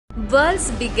World's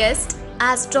biggest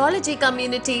astrology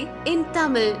community in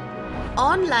Tamil.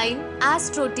 Online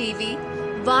Astro TV,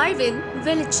 வாழ்வின்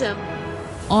வெளிச்சம்.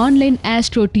 Online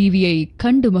astro டிவியை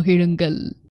கண்டு மகிழுங்கள்.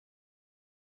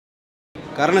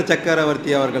 கரண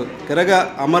சக்கரவர்த்தி அவர்கள் கிரக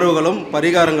அமர்வுகளும்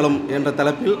பரிகாரங்களும் என்ற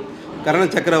தலைப்பில் கரண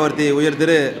சக்கரவர்த்தி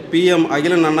உயர்திரு PM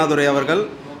அகிலன் அண்ணாதுரை அவர்கள்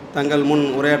தங்கள் முன்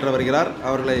உரையாற்ற வருகிறார்.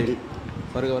 அவர்களை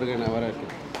வருக என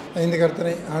வரவேற்கிறேன். ஐந்து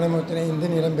கர்த்தனை ஆனமத்தினை இந்த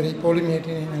நிலம்பெறி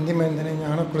போலிமேற்றினை நந்திமயந்தனை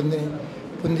ஞான குழந்தினை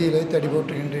புந்தியிலை தடி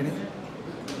போற்றுகின்றேனே.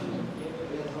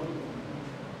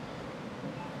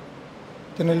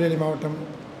 திருநெல்வேலி மாவட்டம்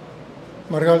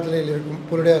மறுகாலத்திலையில் இருக்கும்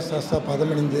புலுடைய சாஸ்தா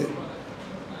பதமணிந்து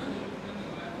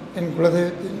என்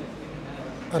குலதெய்வத்தின்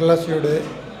அருளாசியோடு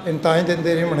என் தாய்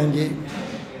தந்தையரையும் வணங்கி,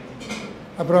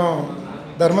 அப்புறம்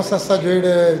தர்மசாஸ்தா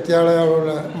ஜோதிட வித்தியாலயாவில்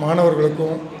உள்ள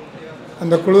மாணவர்களுக்கும்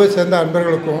அந்த குழுவை சேர்ந்த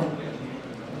நண்பர்களுக்கும்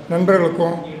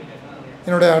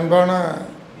என்னுடைய அன்பான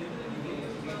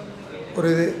ஒரு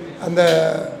இது. அந்த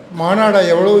மாநாடை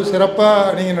எவ்வளோ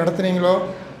சிறப்பாக நீங்கள் நடத்துனீங்களோ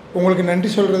உங்களுக்கு நன்றி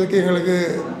சொல்கிறதுக்கு எங்களுக்கு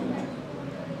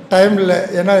டைம் இல்லை.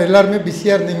 ஏன்னா எல்லாருமே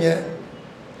பிஸியாக இருந்தீங்க.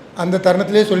 அந்த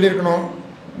தருணத்திலே சொல்லியிருக்கணும்,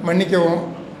 மன்னிக்கவும்.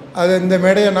 அது இந்த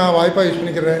மேடையை நான் வாய்ப்பாக யூஸ்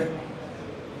பண்ணிக்கிறேன்.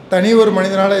 தனி ஒரு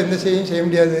மனிதனால் எந்த செய்ய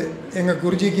முடியாது. எங்கள்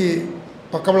குருஜிக்கு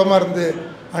பக்கபலமாக இருந்து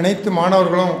அனைத்து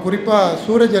மாணவர்களும், குறிப்பாக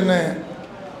சூரஜ் என்ன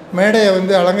மேடையை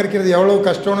அலங்கரிக்கிறது எவ்வளோ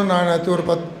கஷ்டம்னு நான் நேற்று ஒரு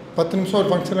 10 நிமிஷம் ஒரு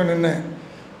ஃபங்க்ஷனில் நின்னேன்.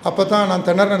 அப்போ தான் நான்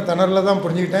திணறில் தான்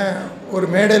புரிஞ்சுக்கிட்டேன், ஒரு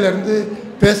மேடையிலேருந்து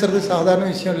பேசுகிறது சாதாரண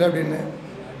விஷயம் இல்லை அப்படின்னு.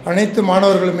 அனைத்து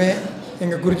மாணவர்களுமே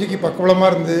எங்கள் குருஜிக்கு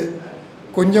பக்கபலமாக இருந்து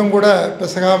கொஞ்சம் கூட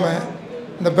பிசகாமல்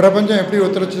இந்த பிரபஞ்சம் எப்படி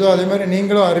ஒத்துழைச்சதோ அதே மாதிரி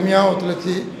நீங்களும் அருமையாக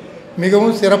ஒத்துழைச்சி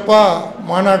மிகவும் சிறப்பாக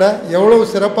மாநாடை எவ்வளோ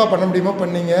சிறப்பாக பண்ண முடியுமோ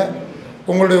பண்ணீங்க.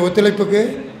 உங்களுடைய ஒத்துழைப்புக்கு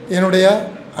என்னுடைய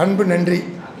அன்பு நன்றி.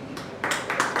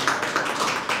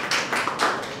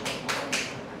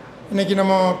 இன்றைக்கி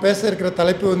நம்ம பேச இருக்கிற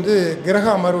தலைப்பு கிரக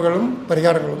அமர்வுகளும்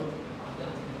பரிகாரங்களும்.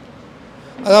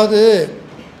 அதாவது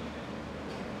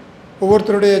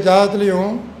ஒவ்வொருத்தருடைய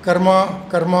ஜாதகத்துலேயும் கர்மா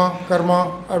கர்மா கர்மா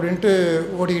அப்படின்ட்டு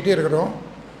ஓடிக்கிட்டே இருக்கிறோம்.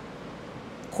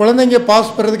 குழந்தைங்க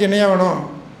பாஸ் பண்ணுறதுக்கு என்னையா வேணும்?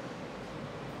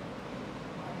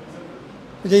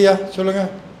 விஜயா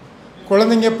சொல்லுங்கள்,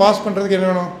 குழந்தைங்க பாஸ் பண்ணுறதுக்கு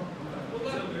என்ன வேணும்?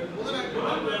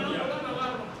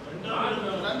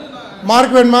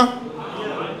 மார்க் வேணுமா?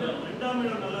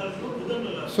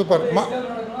 சூப்பர்.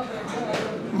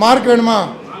 மார்க் வேணுமா?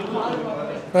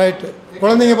 ரைட்டு.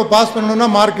 குழந்தைங்க இப்போ பாஸ் பண்ணணும்னா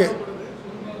மார்க்கு.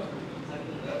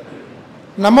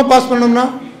 நம்ம பாஸ் பண்ணணும்னா,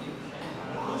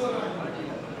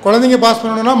 குழந்தைங்க பாஸ்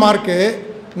பண்ணணும்னா மார்க்கு.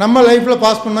 நம்ம லைஃப்பில்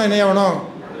பாஸ் பண்ணால் என்ன வேணும்?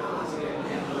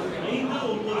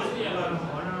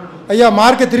 ஐயா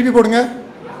மார்க்கை திருப்பி போடுங்க.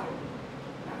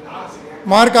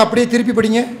 மார்க்கை அப்படியே திருப்பி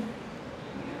படிங்க.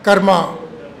 கர்மா.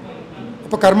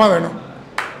 அப்போ கர்மா வேணும்,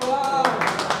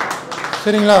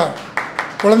 சரிங்களா?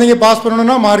 குழந்தைங்க பாஸ்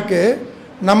பண்ணணுன்னா மார்க்கு,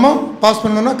 நம்ம பாஸ்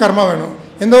பண்ணணுன்னா கர்மா வேணும்.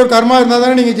 எந்த ஒரு கர்மா இருந்தால்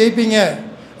தானே நீங்கள் ஜெயிப்பீங்க.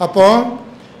 அப்போது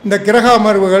இந்த கிரக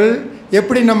அமர்வுகள்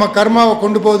எப்படி நம்ம கர்மாவை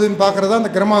கொண்டு போகுதுன்னு பார்க்குறது தான்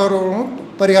இந்த கிரக அமர்வுகளும்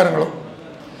பரிகாரங்களும்.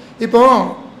 இப்போது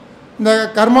இந்த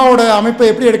கர்மாவோட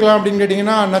அமைப்பை எப்படி எடுக்கலாம் அப்படின்னு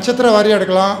கேட்டிங்கன்னா, நட்சத்திர வாரியாக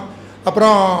எடுக்கலாம்,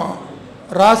 அப்புறம்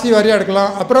ராசி வாரியாக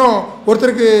எடுக்கலாம். அப்புறம்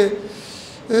ஒருத்தருக்கு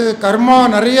கர்மா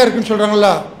நிறைய இருக்குதுன்னு சொல்கிறாங்கள,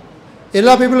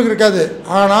 எல்லா பீப்புளுக்கும் இருக்காது,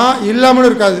 ஆனால் இல்லாமலும்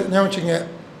இருக்காது. ஞாபகம் வச்சுங்க.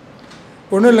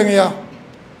 ஒன்றும் இல்லைங்கய்யா,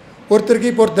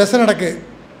 ஒருத்தருக்கு இப்போ ஒரு திசை நடக்கு,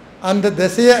 அந்த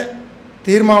திசையை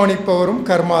தீர்மானிப்பவரும்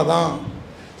கர்மா தான்.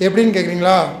 எப்படின்னு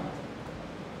கேட்குறீங்களா?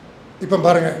 இப்போ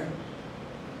பாருங்கள்,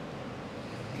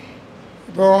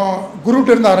 இப்போ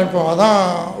குருகிட்டேருந்து ஆரம்பிப்போம். அதான்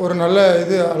ஒரு நல்ல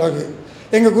இது அழகு.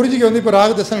 எங்கள் குருஜிக்கு இப்போ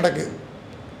ராகு திசை நடக்கு.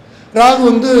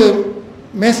 ராகு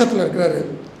மேசத்தில் இருக்கிறாரு.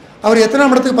 அவர்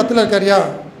எத்தனாம் இடத்துக்கு 10ல் இருக்காருயா?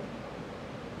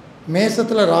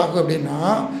 மேசத்தில் ராகு அப்படின்னா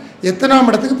எத்தனாம்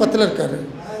இடத்துக்கு 10ல் இருக்காரு?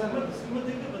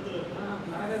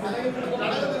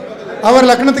 அவர்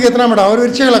லக்னத்துக்கு எத்தனாம் இடம்? அவர்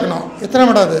விருச்சிக லக்னம்.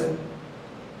 எத்தனாம் இடம் அது?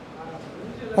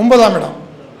 9ஆம் இடம்.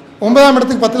 9ஆம்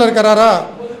இடத்துக்கு 10ல் இருக்காரா?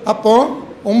 அப்போது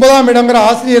 9ஆம் இடங்கிற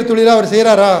ஆசிரியர் தொழிலாக அவர்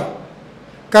செய்கிறாரா?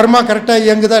 கர்மா கரெக்டாக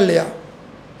இயங்குதா இல்லையா?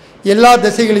 எல்லா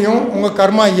திசைகளையும் உங்கள்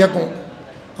கர்மா இயக்கும்.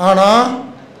 ஆனால்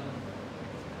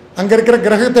அங்கே இருக்கிற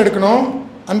கிரகத்தை எடுக்கணும்,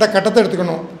 அந்த கட்டத்தை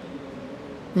எடுத்துக்கணும்.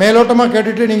 மேலோட்டமாக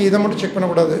கேட்டுட்டு நீங்கள் இதை மட்டும் செக்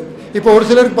பண்ணக்கூடாது. இப்போ ஒரு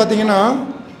சிலருக்கு பார்த்தீங்கன்னா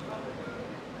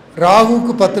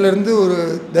ராகுவுக்கு 10லேருந்து ஒரு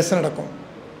தசை நடக்கும்,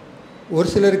 ஒரு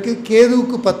சிலருக்கு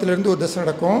கேதுவுக்கு 10லேருந்து ஒரு தசை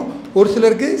நடக்கும், ஒரு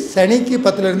சிலருக்கு சனிக்கு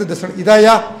 10லேருந்து தசை.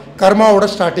 இதாயா கர்மாவோட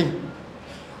ஸ்டார்டிங்.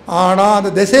 ஆனால்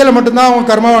அந்த திசையில் மட்டும்தான்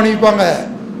அவங்க கர்மாவை அனுப்பிப்பாங்க.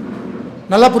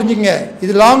 நல்லா புரிஞ்சுக்கங்க,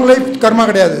 இது லாங் லைஃப் கர்மா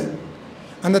கிடையாது.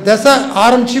 அந்த திசை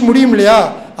ஆரம்பித்து முடியும் இல்லையா,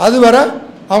 அது வர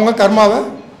அவங்க கர்மாவை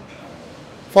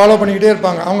ஃபாலோ பண்ணிக்கிட்டே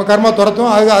இருப்பாங்க. அவங்க கர்மா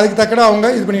துரத்தும், அதுக்கு தக்கட அவங்க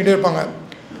இது பண்ணிக்கிட்டே இருப்பாங்க.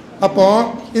 அப்போது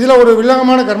இதில் ஒரு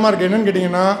வில்லங்கமான கர்மா இருக்குது. என்னென்னு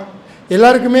கேட்டிங்கன்னா,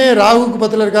 எல்லாருக்குமே ராகுக்கு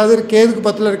 10ல் இருக்காது, கேதுக்கு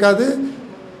 10ல் இருக்காது,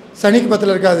 சனிக்கு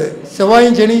 10ல் இருக்காது.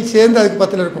 செவ்வாயும் சனியும் சேர்ந்து அதுக்கு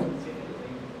 10ல் இருக்கும்.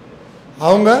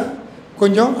 அவங்க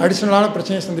கொஞ்சம் அடிஷ்னலான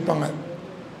பிரச்சனையை சந்திப்பாங்க.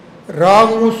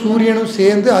 ராகுவும் சூரியனும்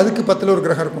சேர்ந்து அதுக்கு 10ல் ஒரு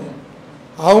கிரகம் இருக்கும்.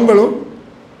 அவங்களும்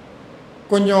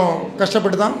கொஞ்சம்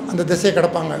கஷ்டப்பட்டு தான் அந்த திசையை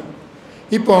கிடப்பாங்க.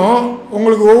 இப்போ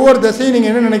உங்களுக்கு ஒவ்வொரு திசையும்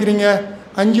நீங்கள் என்ன நினைக்கிறீங்க?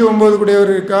 5, 9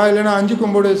 கூடியவர் இருக்கா, இல்லைன்னா 5க்கு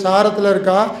 9 சாரத்தில்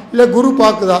இருக்கா, இல்லை குரு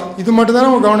பார்க்குதா? இது மட்டும்தானே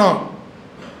உங்கள் கவனம்.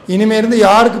 இனிமேலிருந்து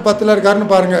யாருக்கு 10ல்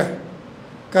இருக்காருன்னு பாருங்கள்,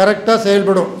 கரெக்டாக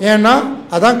செயல்படும். ஏன்னா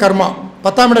அதான் கர்மா.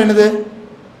 10ஆம் இடம் என்னது?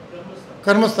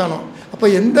 கர்மஸ்தானம். அப்போ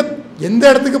எந்த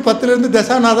இடத்துக்கு 10லேருந்து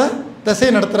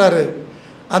திசையை நடத்துகிறாரு,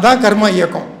 அதான் கர்மா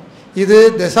இயக்கம். இது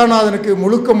தசாநாதனுக்கு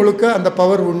முழுக்க அந்த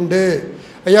பவர் உண்டு.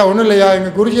 ஐயா ஒன்றும் இல்லையா,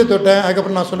 எங்கள் குருஜியை தொட்டேன்,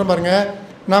 அதுக்கப்புறம் நான் சொன்ன பாருங்கள்,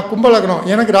 நான் கும்பலக்கணம்,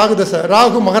 எனக்கு ராகு தசை,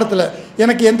 ராகு மகரத்தில்,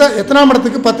 எனக்கு எத்தனாம்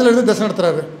இடத்துக்கு 10லேருந்து தசை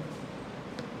நடத்துகிறாரு?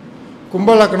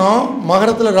 கும்பலக்கணம்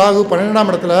மகரத்தில் ராகு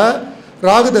 12ஆம் இடத்துல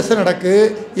ராகு தசை நடக்கு.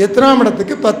 எத்தனாம்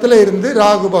இடத்துக்கு 10ல் இருந்து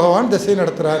ராகு பகவான் தசை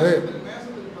நடத்துகிறாரு?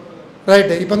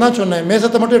 ரைட்டு. இப்போ தான் சொன்னேன்,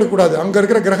 மேசத்தை மட்டும் எடுக்கக்கூடாது, அங்கே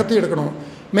இருக்கிற கிரகத்தையும் எடுக்கணும்.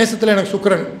 மேசத்தில் எனக்கு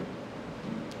சுக்கிரன்.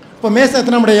 இப்போ மேசம்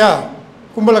எத்தனாம் இடையா?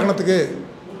 கும்பலக்கணத்துக்கு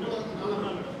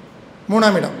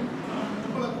 3ஆம் இடம்.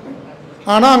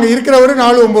 ஆனால் அங்கே இருக்கிறவர்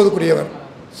 4, 9க்குரியவர்.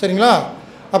 சரிங்களா?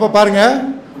 அப்போ பாருங்கள்,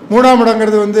 3ஆம்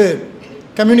இடங்கிறது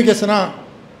கம்யூனிகேஷனா?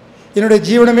 என்னுடைய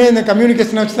ஜீவனமே இந்த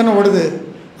கம்யூனிகேஷனை வச்சு தானே ஓடுது.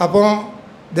 அப்போ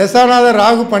தசாநாத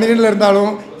ராகு 12ல்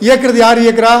இருந்தாலும் இயக்குறது யார்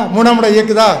இயக்குறா? 3ஆம் இடம்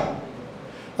இயக்குதா?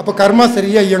 அப்போ கர்மா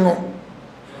சரியாக இயங்கும்.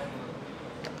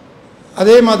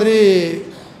 அதே மாதிரி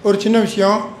ஒரு சின்ன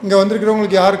விஷயம், இங்கே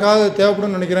வந்திருக்கிறவங்களுக்கு யாருக்காவது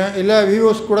தேவைப்படும்னு நினைக்கிறேன், இல்லை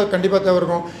வியூவர்ஸ் கூட கண்டிப்பாக தேவை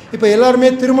இருக்கும். இப்போ எல்லாருமே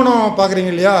திருமணம்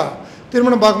பார்க்குறீங்க இல்லையா?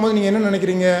 திருமணம் பார்க்கும்போது நீங்கள் என்ன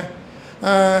நினைக்கிறீங்க?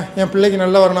 என் பிள்ளைக்கு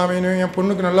நல்ல வரணும் அமையணும், என்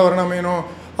பொண்ணுக்கு நல்ல வரணும் அமையணும்,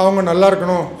 அவங்க நல்லா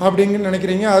இருக்கணும் அப்படிங்கன்னு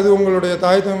நினைக்கிறீங்க. அது உங்களுடைய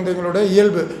தாய் தந்தைங்களுடைய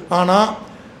இயல்பு. ஆனால்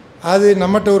அது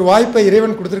நம்மகிட்ட ஒரு வாய்ப்பை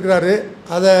இறைவன் கொடுத்துருக்கிறாரு.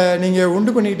 அதை நீங்கள்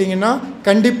உண்டு பண்ணிக்கிட்டீங்கன்னா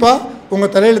கண்டிப்பாக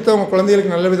உங்கள் தலையெழுத்தை உங்கள்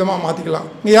குழந்தைகளுக்கு நல்ல விதமாக மாற்றிக்கலாம்.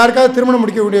 இங்கே யாருக்காவது திருமணம்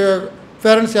முடிக்கக்கூடிய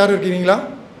பேரண்ட்ஸ் யாரும் இருக்கிறீங்களா?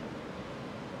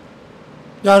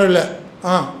 யாரும் இல்லை.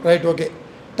 ரைட், ஓகே,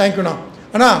 தேங்க்யூண்ணா.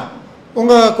 அண்ணா,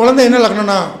 உங்கள் குழந்தை என்ன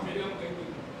லக்னம்ண்ணா?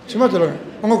 சும்மா சொல்லுங்கள்.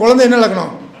 உங்கள் குழந்தை என்ன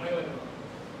லக்னம்?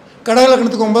 கடக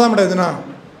லக்னத்துக்கு 9ஆம் இடம் எதுண்ணா?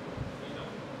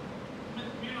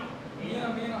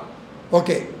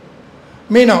 ஓகே,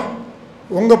 மீனம்.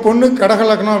 உங்கள் பொண்ணு கடக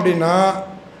லக்னம் அப்படின்னா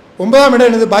 9ஆம் இடம்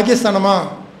என்னது? பாக்கியஸ்தானமா?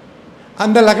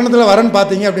 அந்த லக்னத்தில் வரன்னு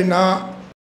பார்த்தீங்க அப்படின்னா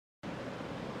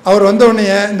அவர் வந்த உடனே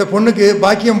இந்த பொண்ணுக்கு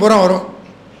பாக்கியம் பூரா வரும்.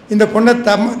 இந்த பொண்ணை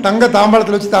தங்க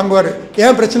தாம்பாளத்தில் வச்சு தாங்குவார்.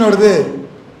 ஏன் பிரச்சனை வருது?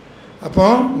 அப்போ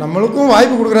நம்மளுக்கும்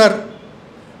வாய்ப்பு கொடுக்குறார்,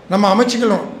 நம்ம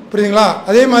அமைச்சிக்கணும். புரியுதுங்களா?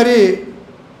 அதே மாதிரி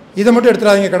இதை மட்டும்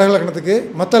எடுத்துடாதீங்க கடக லக்னத்துக்கு,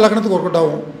 மற்ற லக்னத்துக்கு ஒர்க் அவுட்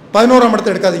ஆகும். 11ஆம்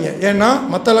இடத்தை எடுக்காதீங்க. ஏன்னா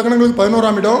மற்ற லக்னங்களுக்கு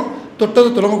 11ஆம் இடம் தொட்டது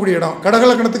துளங்கக்கூடிய இடம். கடக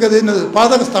லக்னத்துக்கு அது என்னது?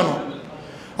 பாதகஸ்தானம்.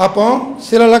 அப்போ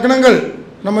சில லக்னங்கள்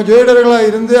நம்ம ஜோதிடர்களாக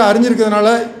இருந்து அறிஞ்சிருக்கிறதுனால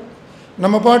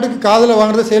நம்ம பாட்டுக்கு காதில்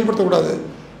வாங்குறதை செயல்படுத்தக்கூடாது.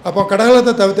 அப்போ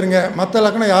கடகலத்தை தவிர்த்துருங்க. மற்ற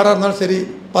லக்னம் யாராக இருந்தாலும் சரி,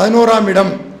 11ஆம்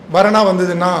இடம் வரனாக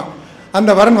வந்ததுன்னா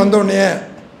அந்த வரன் வந்தோடனே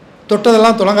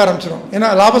தொட்டதெல்லாம் தொடங்க ஆரம்பிச்சிடும். ஏன்னா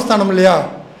லாபஸ்தானம் இல்லையா?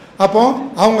 அப்போ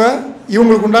அவங்க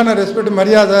இவங்களுக்கு உண்டான ரெஸ்பெக்ட்,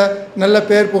 மரியாதை, நல்ல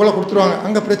பேர், புகழை கொடுத்துருவாங்க.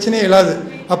 அங்கே பிரச்சனையே இல்லாது.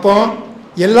 அப்போ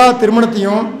எல்லா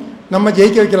திருமணத்தையும் நம்ம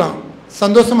ஜெயிக்க வைக்கலாம்,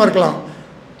 சந்தோஷமாக இருக்கலாம்.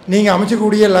 நீங்கள்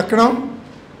அமைச்சக்கூடிய லக்னம்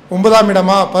 9ஆம்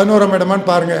இடமா 11ஆம் இடமான்னு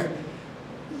பாருங்கள்.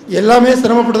 எல்லாமே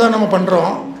சிரமப்பட்டு தான் நம்ம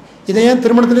பண்ணுறோம். இதை ஏன்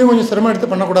திருமணத்துலேயும் கொஞ்சம் சிரமம் எடுத்து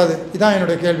பண்ணக்கூடாது? இதுதான்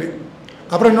என்னுடைய கேள்வி.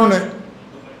 அப்புறம் இன்னொன்று,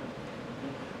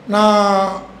 நான்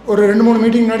ஒரு 2-3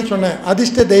 மீட்டிங் முன்னாடி சொன்னேன்,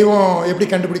 அதிர்ஷ்ட தெய்வம் எப்படி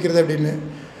கண்டுபிடிக்கிறது அப்படின்னு.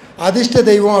 அதிர்ஷ்ட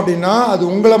தெய்வம் அப்படின்னா அது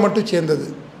உங்களை மட்டும் சேர்ந்தது.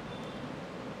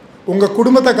 உங்கள்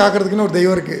குடும்பத்தை காக்கிறதுக்குன்னு ஒரு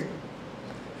தெய்வம் இருக்குது.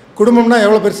 குடும்பம்னா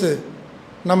எவ்வளோ பெருசு?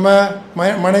 நம்ம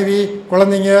மனைவி,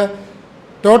 குழந்தைங்க,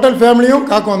 டோட்டல் ஃபேமிலியும்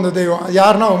காக்கும் அந்த தெய்வம். அது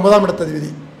யாருன்னா 9ஆம் இடத்த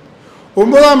அதிபதி.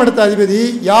 9ஆம் இடத்த அதிபதி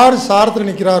யார் சாரத்தில்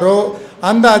நிற்கிறாரோ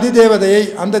அந்த அதிதேவதையை,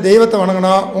 அந்த தெய்வத்தை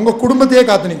வணங்கினா உங்கள் குடும்பத்தையே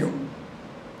காத்து நிற்கும்.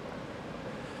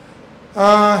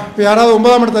 இப்போ யாராவது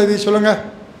 9ஆம் இடத்த அதிபதி சொல்லுங்கள்.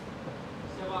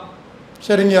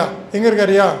 சரிங்கய்யா, எங்கே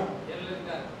இருக்காருயா?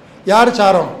 யார்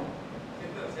சாரம்?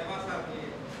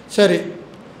 சரி,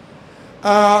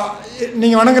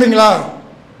 நீங்கள் வணங்குறீங்களா?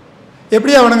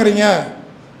 எப்படியா வணங்குறீங்க?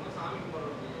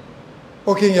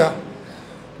 ஓகேங்கய்யா,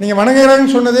 நீங்கள்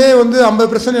வணங்குறீங்கன்னு சொன்னதே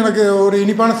 50% எனக்கு ஒரு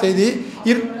இனிப்பான செய்தி.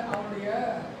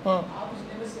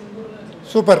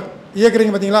 சூப்பர்,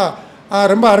 இயக்குறீங்க பார்த்தீங்களா?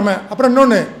 ரொம்ப அருமை. அப்புறம்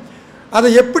இன்னொன்று, அதை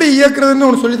எப்படி இயக்குறதுன்னு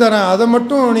ஒன்று சொல்லித்தரேன். அதை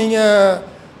மட்டும் நீங்கள்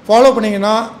ஃபாலோ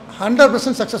பண்ணிங்கன்னா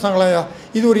 100% சக்ஸஸ் ஆகலாம்யா.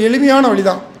 இது ஒரு எளிமையான வழி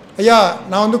தான். ஐயா,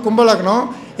 நான் கும்பலக்கணம்,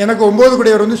 எனக்கு 9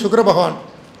 கூடியவர் சுக்கிர பகவான்,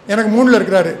 எனக்கு 3ல்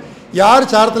இருக்கிறாரு.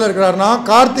 யார் சாரத்தில் இருக்கிறாருன்னா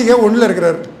கார்த்திகை 1ல்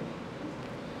இருக்கிறார்.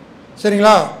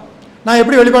 சரிங்களா? நான்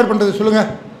எப்படி வழிபாடு பண்ணுறது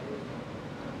சொல்லுங்கள்.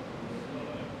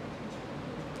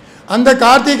 அந்த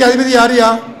கார்த்திகைக்கு அதிபதி யாருயா?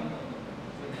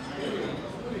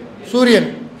 சூரியன்.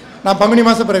 நான் பங்குனி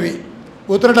மாத பிறவி,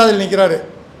 உத்திரட்டாதியில் நிற்கிறாரு.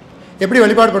 எப்படி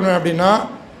வழிபாடு பண்ணுவேன் அப்படின்னா,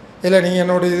 இல்லை நீங்கள்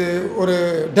என்னோடய இது ஒரு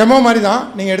டெமோ மாதிரி தான்,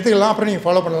 நீங்கள் எடுத்துக்கலாம், அப்புறம் நீங்கள்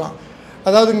ஃபாலோ பண்ணலாம்.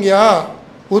 அதாவதுங்கய்யா,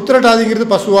 உத்திரட்டாதிங்கிறது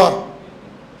பசுவா,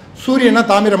 சூரியனா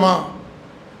தாமிரமா?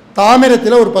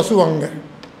 தாமிரத்தில் ஒரு பசு வாங்குங்க,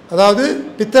 அதாவது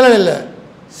பித்தளை இல்லை,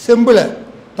 செம்பில்.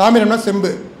 தாமிரம்னா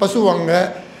செம்பு, பசு வாங்குங்க.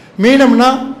 மீனம்னா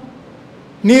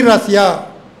நீர் ராசியா,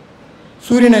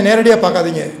 சூரியனை நேரடியாக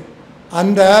பார்க்காதீங்க.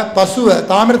 அந்த பசுவை,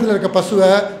 தாமிரத்தில் இருக்க பசுவை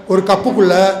ஒரு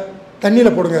கப்புக்குள்ளே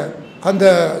தண்ணியில் போடுங்க. அந்த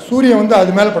சூரியன் வந்து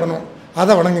அது மேலே படணும்.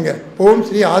 அதை வணங்குங்க. ஓம்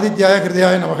ஸ்ரீ ஆதித்யாய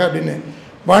ஹிருதயாய நமக அப்படின்னு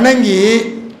வணங்கி,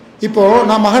 இப்போது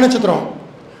நான் மக நட்சத்திரம்,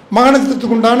 மக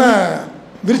நட்சத்திரத்துக்கு உண்டான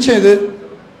விருட்சம் எது?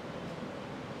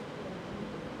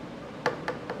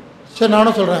 சரி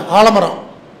நானும் சொல்கிறேன், ஆலமரம்.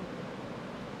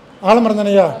 ஆலமரம்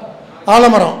தானேயா?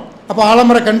 ஆலமரம். அப்போ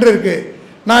ஆலமர கன்று இருக்குது.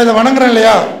 நான் இதை வணங்குறேன்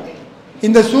இல்லையா?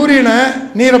 இந்த சூரியனை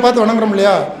நீரை பார்த்து வணங்குறோம்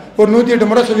இல்லையா? ஒரு 108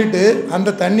 முறை சொல்லிவிட்டு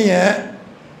அந்த தண்ணியை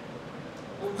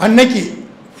அன்னைக்கு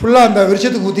ஃபுல்லாக அந்த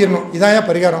விருட்சத்துக்கு ஊற்றிடணும். இதான் ஏன்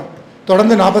பரிகாரம்.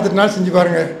 தொடர்ந்து 48 நாள் செஞ்சு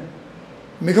பாருங்கள்,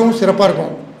 மிகவும் சிறப்பாக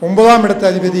இருக்கும். 9ஆம் இடத்து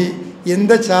அதிபதி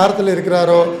எந்த சாரத்தில்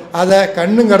இருக்கிறாரோ அதை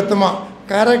கண்ணுங்க அர்த்தமாக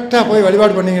கரெக்டாக போய்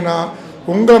வழிபாடு பண்ணிங்கன்னா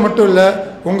உங்களை மட்டும் இல்லை,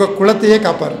 உங்கள் குலத்தையே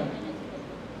காப்பார்.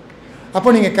 அப்போ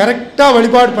நீங்கள் கரெக்டாக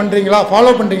வழிபாடு பண்ணுறீங்களா,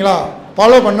 ஃபாலோ பண்ணுறீங்களா?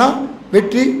 ஃபாலோ பண்ணால்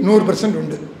வெற்றி 100%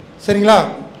 உண்டு. சரிங்களா?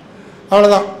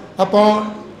 அவ்வளோதான். அப்போ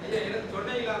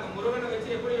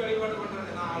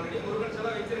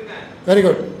வெரி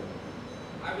குட்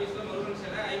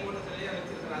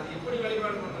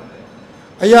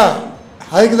ஐயா.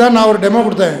 அதுக்கு தான் நான் ஒரு டெமோ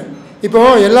கொடுத்தேன்.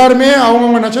 இப்போது எல்லாருமே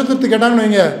அவங்கவுங்க நட்சத்திரத்துக்கு கேட்டாங்கன்னு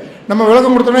வைங்க, நம்ம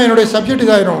விளக்கம் கொடுத்தோன்னா என்னுடைய சப்ஜெக்ட்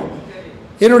இதாகிடும்.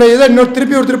 என்னுடைய இதை இன்னொரு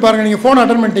திருப்பி ஒருத்தர் பாருங்கள். நீங்கள் ஃபோன்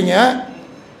அட்டன் பண்ணிட்டீங்க,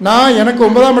 நான் எனக்கு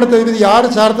 9ஆம் இடத்து அதிபதி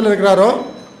யார் சாரத்தில் இருக்கிறாரோ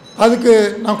அதுக்கு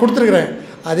நான் கொடுத்துருக்குறேன்.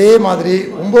 அதே மாதிரி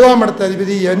 9ஆம் இடத்து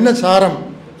அதிபதி என்ன சாரம்,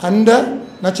 அந்த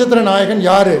நட்சத்திர நாயகன்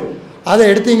யார், அதை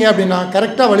எடுத்தீங்க அப்படின்னா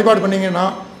கரெக்டாக வழிபாடு பண்ணிங்கன்னா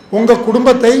உங்கள்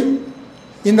குடும்பத்தை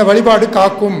இந்த வழிபாடு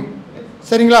காக்கும்.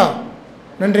 சரிங்களா?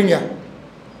 நன்றிங்க.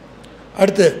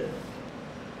 அடுத்து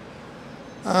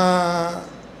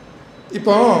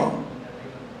இப்போ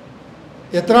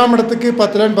எத்தனாம் இடத்துக்கு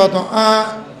 10லன்னு பார்த்தோம்.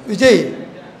 விஜய்,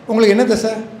 உங்களுக்கு என்ன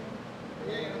தசை?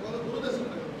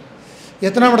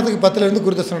 எத்தனாம் இடத்துக்கு 10லேருந்து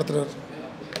குருதசை நடத்துகிறார்?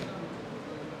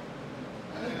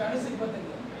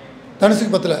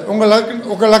 தனுசுக்கு 10ல்.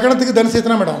 உங்கள் லக்கணத்துக்கு தனுசு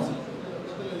எத்தனாம் இடம்?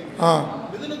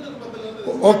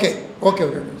 ஓகே ஓகே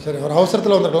ஓகே சரி, ஒரு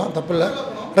அவசரத்தில் வந்துருக்கலாம், தப்பு இல்லை.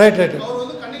 ரைட் ரைட்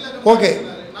ஓகே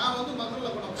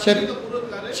சரி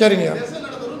சரிங்க.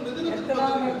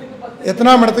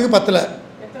 எத்தனாம் இடத்துக்கு 10ல்?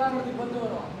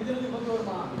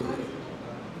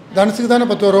 தனுசுக்கு தானே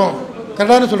 10 வரும்.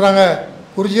 கரெக்டானு சொல்கிறாங்க,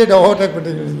 குறிச்சியே ஓவர்டேக்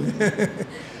பண்ணுறீங்க நீங்கள்.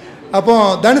 அப்போ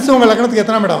தனுசு உங்கள் லக்கணத்துக்கு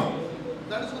எத்தனாம் இடம்?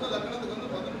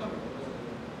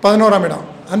 11ஆம் இடம்.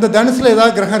 அந்த தனுசில்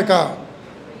ஏதாவது கிரகம் இருக்கா?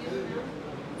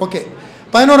 ஓகே.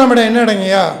 11ஆம் இடம் என்ன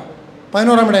இடங்கய்யா?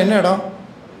 11ஆம் இடம் என்ன இடம்?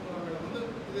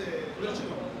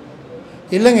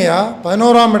 இல்லைங்கய்யா,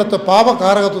 11ஆம் இடத்த பாவ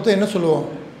காரகத்துவத்தை என்ன சொல்லுவோம்?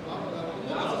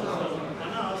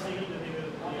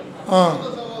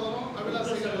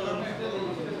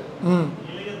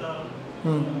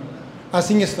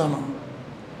 அசிங்கஸ்தானம்.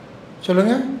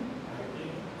 சொல்லுங்கள்,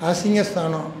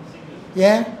 அசிங்கஸ்தானம்.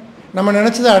 ஏன்? நம்ம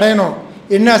நினச்சதை அடையணும்.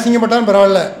 என்ன அசிங்கப்பட்டாலும்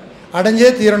பரவாயில்ல, அடைஞ்சே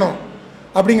தீரணும்.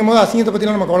 அப்படிங்கும்போது அசிங்கத்தை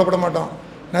பற்றிலாம் நம்ம கவலைப்பட மாட்டோம்.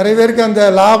 நிறைய பேருக்கு அந்த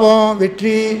லாபம்,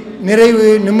 வெற்றி, நிறைவு,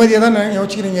 நிம்மதியை தான்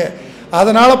யோசிக்கிறீங்க.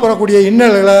 அதனால் பெறக்கூடிய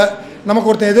இன்னல்களை நமக்கு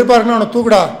ஒருத்தன் எதிர்பார்க்கணும், அவனை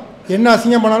தூக்குடா, என்ன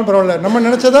அசிங்கம் பண்ணாலும் பரவாயில்ல, நம்ம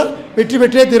நினச்சதை வெற்றி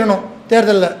பெற்றே தீரணும்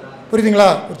தேர்தலில். புரியுதுங்களா?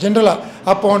 ஒரு ஜென்ரலாக.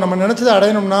 அப்போது நம்ம நினச்சதை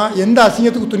அடையணும்னா எந்த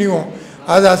அசிங்கத்துக்கு துணிவோம்,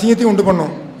 அது அசிங்கத்தையும் உண்டு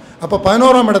பண்ணும். அப்போ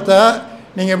 11ஆம் இடத்த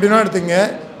நீங்கள் எப்படின்னா எடுத்துங்க,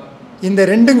 இந்த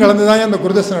ரெண்டும் கலந்து தான் அந்த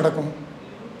குருதசை நடக்கும்.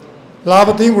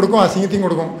 லாபத்தையும் கொடுக்கும், அசிங்கத்தையும்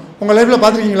கொடுக்கும். உங்கள் லைஃப்பில்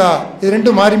பார்த்துருக்கீங்களா? இது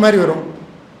ரெண்டும் மாறி மாறி வரும்.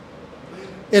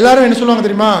 எல்லோரும் என்ன சொல்லுவாங்க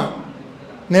தெரியுமா?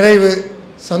 நிறைவு,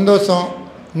 சந்தோஷம்,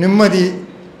 நிம்மதி.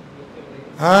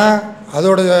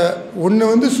 அதோட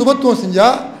ஒன்று சுபத்துவம்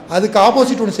செஞ்சால் அதுக்கு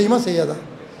ஆப்போசிட் ஒன்று செய்யுமா செய்யாதா?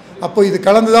 அப்போ இது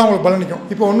கலந்து தான் உங்களுக்கு பலனிக்கும்.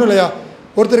 இப்போ ஒன்றும் இல்லையா,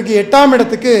 ஒருத்தருக்கு 8ஆம்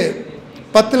இடத்துக்கு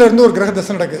 10லேருந்து ஒரு கிரக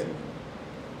தசை நடக்குது,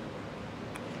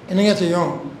 என்னங்க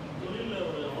செய்யும்?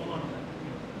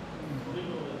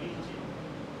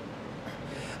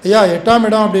 ஐயா 8ஆம்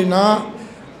இடம் அப்படின்னா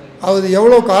அது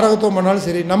எவ்வளோ காரகத்துவம் பண்ணாலும்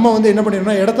சரி, நம்ம என்ன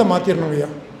பண்ணிடணும்னா இடத்த மாற்றிடணும் ஐயா.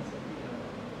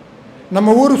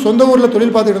 நம்ம சொந்த ஊரில்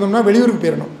தொழில் பார்த்துட்டு இருந்தோம்னா வெளியூருக்கு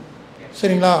போயிடணும்.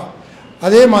 சரிங்களா?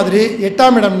 அதே மாதிரி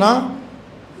 8ஆம் இடம்னா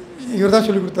இவர் தான்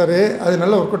சொல்லி கொடுத்தாரு, அது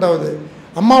நல்ல ஒர்க் அவுட் ஆகுது.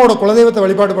 அம்மாவோட குலதெய்வத்தை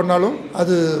வழிபாடு பண்ணாலும்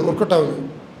அது ஒர்க் அவுட் ஆகுது.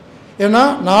 ஏன்னா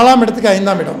 4ஆம் இடத்துக்கு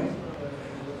 5ஆம் இடம்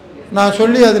நான்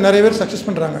சொல்லி அது நிறைய பேர் சக்ஸஸ்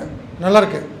பண்ணுறாங்க.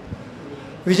 நல்லாயிருக்கு.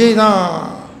 விஜய் தான்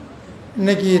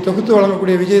இன்றைக்கி தொகுத்து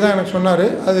வழங்கக்கூடிய விஜய் தான் எனக்கு சொன்னார்.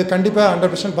 அது கண்டிப்பாக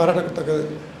 100% பாராட்டத்தக்கது.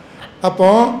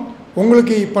 அப்போது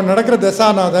உங்களுக்கு இப்போ நடக்கிற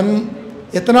தசாநாதன்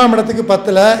எத்தனாம் இடத்துக்கு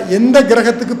 10ல், எந்த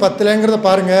கிரகத்துக்கு 10லங்கிறத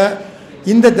பாருங்கள்.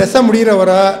 இந்த தசை முடிகிற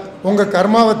வரை உங்கள்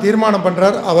கர்மாவை தீர்மானம்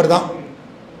பண்ணுறார் அவர் தான்.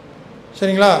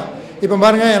 சரிங்களா? இப்போ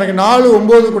பாருங்கள், எனக்கு 4,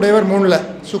 9 கூடையவர் 3ல்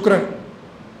சுக்கிரன்.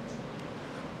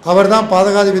 அவர் தான்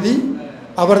பாதகாதிபதி,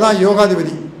 அவர் தான்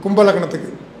யோகாதிபதி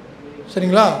கும்பலக்கணத்துக்கு.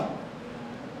 சரிங்களா?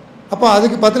 அப்போ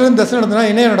அதுக்கு 10லேருந்து தசை நடந்ததுன்னா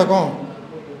என்ன நடக்கும்?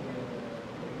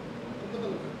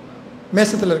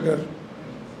 மேசத்தில் இருக்கிறார்.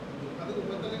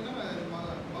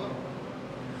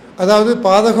 அதாவது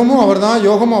பாதகமும் அவர் தான்,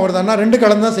 யோகமும் அவர் தான்னா 2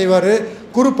 கலந்து தான் செய்வார்.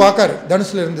 குரு பார்க்கார்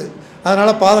தனுசுலேருந்து,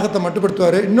 அதனால் பாதகத்தை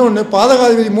மட்டுப்படுத்துவார். இன்னொன்று,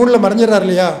 பாதகாதிபதி 3ல் மறைஞ்சிடறார்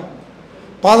இல்லையா,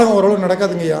 பாதகம் ஓரளவு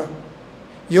நடக்காதுங்கய்யா.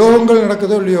 யோகங்கள்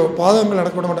நடக்குதோ இல்லையோ, பாதகங்கள்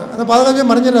நடக்க விட மாட்டாங்க. அந்த பாதகாதிபதி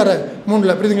மறைஞ்சிடறாரு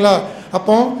 3ல், புரியுதுங்களா?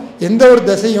 அப்போ எந்த ஒரு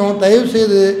தசையும் தயவு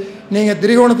செய்து நீங்கள்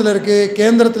திரிகோணத்தில் இருக்குது,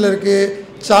 கேந்திரத்தில் இருக்குது,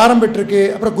 சாரம் பெற்றிருக்கு,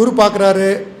 அப்புறம் குரு பார்க்குறாரு,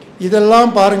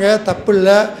 இதெல்லாம் பாருங்கள், தப்பு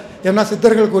இல்லை. ஏன்னா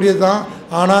சித்தர்கள் கூறியது தான்.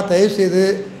 ஆனால் தயவுசெய்து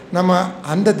நம்ம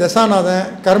அந்த தசாநாதன்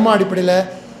கர்மா அடிப்படையில்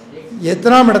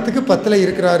எத்தனாம் இடத்துக்கு 10ல்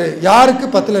இருக்கிறாரு, யாருக்கு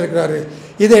 10ல் இருக்கிறாரு,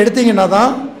 இதை எடுத்திங்கன்னா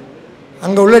தான்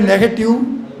அங்கே உள்ள நெகட்டிவ்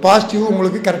பாசிட்டிவ்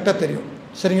உங்களுக்கு கரெக்டாக தெரியும்.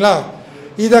 சரிங்களா?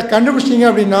 இதை கண்டுபிடிச்சிட்டிங்க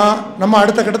அப்படின்னா நம்ம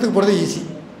அடுத்த கட்டத்துக்கு போகிறது ஈஸி.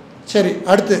 சரி,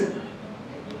 அடுத்து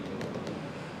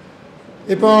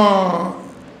இப்போ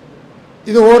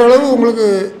இது ஓரளவு உங்களுக்கு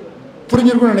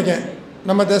புரிஞ்சிருக்குன்னு நினைக்கிறேன்.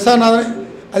 நம்ம தசாநாதன்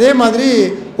அதே மாதிரி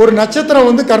ஒரு நட்சத்திரம்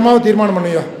வந்து கர்மாவை தீர்மானம்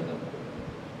பண்ணுவியா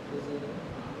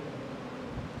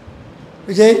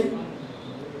விஜய்?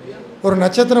 ஒரு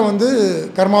நட்சத்திரம் வந்து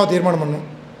கர்மாவை தீர்மானம் பண்ணும்.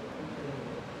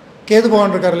 கேது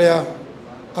பகவான் இருக்கார் இல்லையா,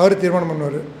 அவர் தீர்மானம்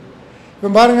பண்ணுவார். இப்போ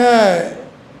பாருங்கள்,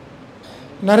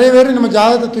 நிறைய பேர் நம்ம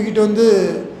ஜாதகத்தை தூக்கிட்டு வந்து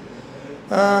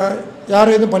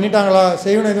யாரும் எதுவும் பண்ணிட்டாங்களா,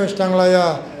 செய்வனை எதுவும் வச்சிட்டாங்களாயா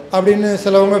அப்படின்னு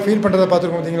சிலவங்க ஃபீல் பண்ணுறதை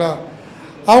பார்த்துருக்கோம். பார்த்தீங்களா?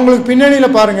 அவங்களுக்கு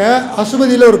பின்னணியில் பாருங்கள்,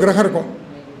 அசுபதியில் ஒரு கிரகம் இருக்கும்.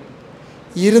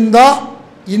 இருந்தால்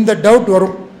இந்த டவுட்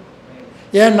வரும்.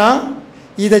 ஏன்னா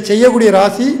இதை செய்யக்கூடிய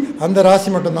ராசி அந்த ராசி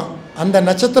மட்டும்தான். அந்த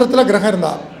நட்சத்திரத்தில் கிரகம்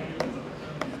இருந்தால்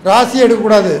ராசி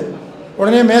எடுக்கக்கூடாது.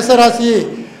 உடனே மேச ராசி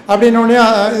அப்படின்னோடனே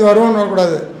இது வருவோன்னு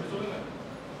வரக்கூடாது.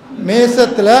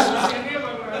 மேசத்தில்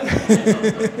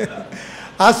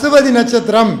அசுபதி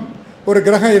நட்சத்திரம் ஒரு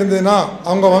கிரகம் இருந்ததுன்னா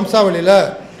அவங்க வம்சாவளியில்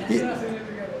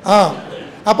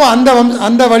அப்போ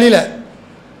அந்த வழியில்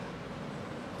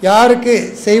யாருக்கு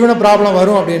செய்வன ப்ராப்ளம்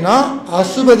வரும் அப்படின்னா,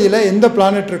 அசுபதியில் எந்த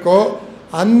பிளானட் இருக்கோ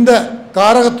அந்த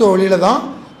காரகத்துவ வழியில் தான்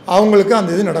அவங்களுக்கு அந்த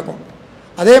இது நடக்கும்.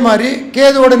 அதே மாதிரி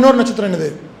கேதுவோட இன்னொரு நட்சத்திரம் என்னது?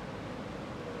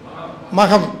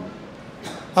 மகம்.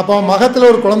 அப்போ மகத்தில்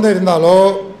ஒரு குழந்தை இருந்தாலோ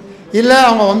இல்லை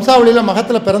அவங்க வம்சாவளியில்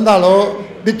மகத்தில் பிறந்தாலோ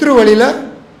பித்ரு வழியில்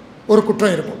ஒரு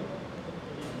குற்றம் இருக்கும்.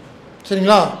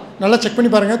 சரிங்களா? நல்லா செக் பண்ணி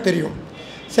பாருங்கள், தெரியும்.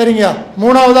 சரிங்க.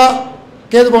 மூணாவதாக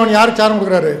கேது பகவான் யாருக்கு சாரம்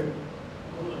கொடுக்குறாரு?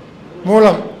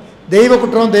 மூலம். தெய்வ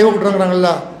குற்றங்கிறாங்கல்ல,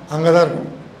 அங்கே தான் இருக்கும்.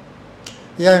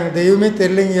 ஐயா எங்கள் தெய்வமே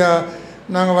தெரியலைங்கய்யா,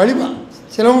 நாங்கள்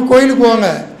சிலவங்க கோயிலுக்கு போவாங்க,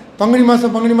 பங்குனி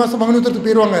மாதம் பங்குனி உத்திரத்துக்கு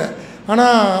போயிடுவாங்க.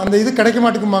 ஆனால் அந்த இது கிடைக்க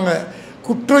மாட்டேங்குமாங்க.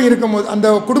 குற்றம் இருக்கும்போது அந்த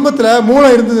குடும்பத்தில்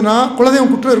மூலம் இருந்ததுன்னா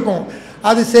குலதெய்வம் குற்றம் இருக்கும்,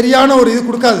 அது சரியான ஒரு இது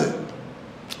கொடுக்காது.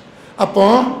 அப்போ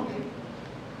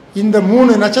இந்த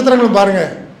 3 நட்சத்திரங்களும்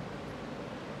பாருங்கள்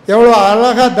எவ்வளோ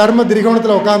அழகாக தர்ம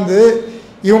திரிகோணத்தில் உட்காந்து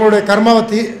இவங்களுடைய கர்மாவை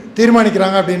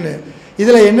தீர்மானிக்கிறாங்க அப்படின்னு.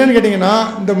 இதில் என்னன்னு கேட்டிங்கன்னா,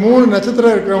 இந்த 3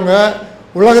 நட்சத்திரம் இருக்கிறவங்க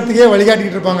உலகத்துக்கே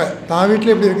வழிகாட்டிக்கிட்டு இருப்பாங்க. தான்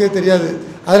வீட்டில் எப்படி இருக்குது தெரியாது.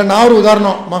 அதில் நான் ஒரு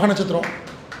உதாரணம், மக நட்சத்திரம்.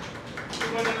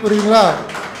 புரியுதுங்களா?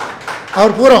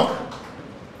 அவர் பூரம்.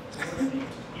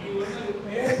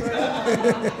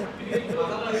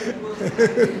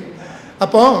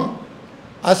 அப்போ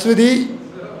அஸ்வதி,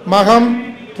 மகம்,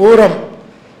 பூரம்,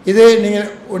 இது நீங்கள்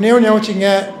ஒன்றே ஞாபகிங்க.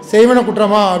 செய்வன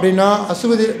குற்றமா அப்படின்னா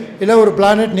அசுவதி இல்லை ஒரு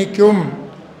பிளானட் நிற்கும்.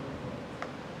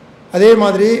 அதே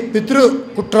மாதிரி பித்ரு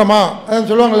குற்றமா அதான்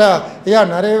சொல்லுவாங்களே, ஐயா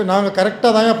நாங்கள்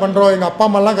கரெக்டாக தாங்க பண்ணுறோம், எங்கள் அப்பா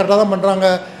அம்மாலாம் கரெக்டாக தான் பண்ணுறாங்க,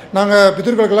 நாங்கள்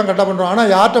பித்ருக்களுக்கெல்லாம் கரெக்டாக பண்ணுறோம்,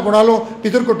 ஆனால் யார்கிட்ட போனாலும்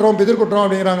பித்ரு குற்றம்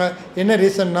அப்படிங்கிறாங்க. என்ன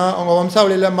ரீசன்னா, அவங்க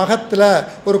வம்சாவளியில் மகத்தில்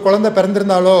ஒரு குழந்தை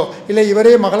பிறந்திருந்தாலோ இல்லை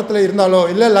இவரே மகத்தில் இருந்தாலோ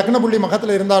இல்லை லக்ன புள்ளி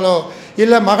மகத்தில் இருந்தாலோ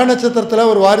இல்லை மக நட்சத்திரத்தில்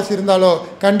ஒரு வாரிசு இருந்தாலோ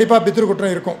கண்டிப்பாக பித்ரு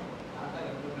குற்றம் இருக்கும்.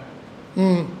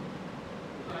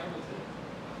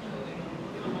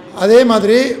 அதே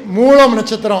மாதிரி மூலம்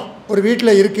நட்சத்திரம் ஒரு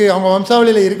வீட்டில் இருக்குது, அவங்க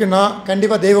வம்சாவளியில் இருக்குன்னா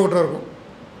கண்டிப்பாக தெய்வ குற்றம் இருக்கும்.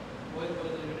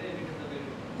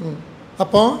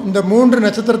 அப்போ இந்த 3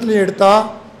 நட்சத்திரத்துலையும் எடுத்தால்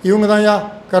இவங்க தான்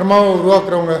கர்மாவை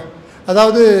உருவாக்குறவங்க.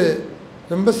 அதாவது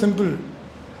ரொம்ப simple,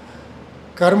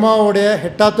 கர்மாவுடைய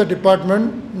head of the department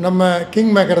நம்ம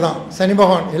கிங் மேக்கர் தான், சனி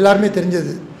பகவான், எல்லாருமே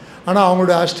தெரிஞ்சது. ஆனால்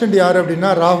அவங்களுடைய அசிஸ்டண்ட் யார்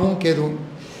அப்படின்னா ராகுவும் கேதுவும்.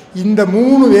 இந்த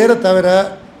 3 பேரை தவிர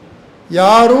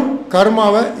யாரும்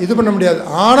கர்மாவை இது பண்ண முடியாது.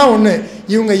 ஆனால் ஒன்று,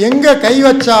 இவங்க எங்கே கை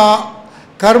வச்சா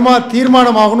கர்மா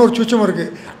தீர்மானமாகும்னு ஒரு சூச்சம்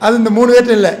இருக்குது. அது இந்த 3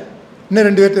 பேர்ட்டு இல்லை, இன்னும்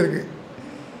 2 பேர்ட்டு இருக்குது.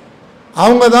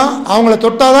 அவங்க தான், அவங்கள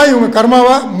தொட்டால் தான் இவங்க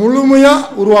கர்மாவை முழுமையாக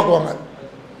உருவாக்குவாங்க.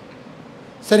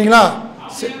 சரிங்களா?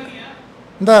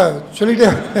 இந்த சொல்லிட்டே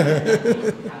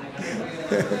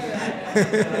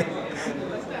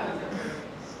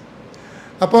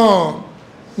அப்போ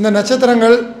இந்த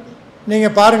நட்சத்திரங்கள்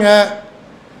நீங்கள் பாருங்கள்,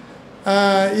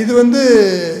 இது வந்து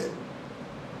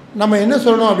நம்ம என்ன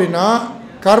சொல்லணும் அப்படின்னா,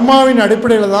 கர்மாவின்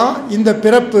அடிப்படையில் தான் இந்த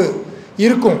பிறப்பு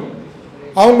இருக்கும்.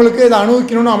 அவங்களுக்கு இதை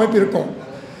அனுபவிக்கணும்னு அமைப்பு இருக்கும்.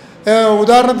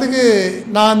 உதாரணத்துக்கு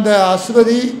நான் இந்த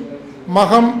அஸ்வதி,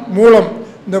 மகம், மூலம்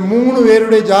இந்த 3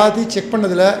 பேருடைய ஜாதி செக்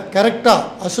பண்ணதில் கரெக்டாக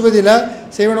அஸ்வதியில்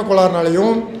சேவன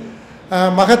கோளாறுனாலையும்,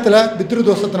 மகத்தில் பித்ரு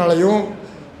தோஷத்தினாலையும்,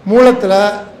 மூலத்தில்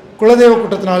குலதெய்வ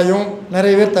கூட்டத்தினாலையும்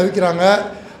நிறைய பேர் தவிக்கிறாங்க.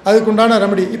 அதுக்குண்டான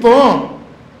ரெமடி இப்போது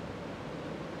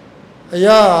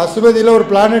ஐயா அசுபதியில் ஒரு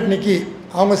பிளானட் நிற்கி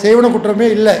அவங்க செய்வன குற்றமே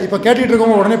இல்லை. இப்போ கேட்டுக்கிட்டு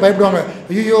இருக்கவங்க உடனே பயப்படுவாங்க,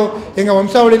 ஐயோ எங்கள்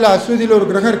வம்சாவளியில் அஸ்வதியில் ஒரு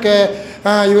கிரகம் இருக்கே,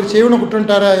 இவர் செய்வன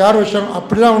குற்றம்ட்டார யார் விஷயம்.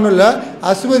 அப்படிலாம் ஒன்றும் இல்லை.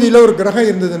 அஸ்வதியில் ஒரு கிரகம்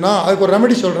இருந்ததுன்னா அதுக்கு ஒரு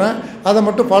ரெமடி சொல்கிறேன், அதை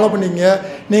மட்டும் ஃபாலோ பண்ணிங்க.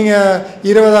 நீங்கள்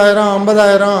 20,000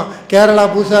 50,000 கேரளா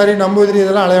பூசாரி நம்பூதிரி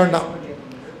இதெல்லாம் அலைய வேண்டாம்.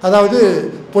 அதாவது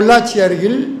பொள்ளாச்சி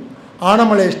அருகில்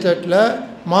ஆனமலை எஸ்டேட்டில்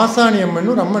மாசாணி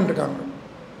அம்மன் ஒரு அம்மன் இருக்காங்க.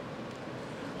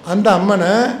 அந்த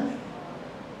அம்மனை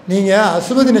நீங்கள்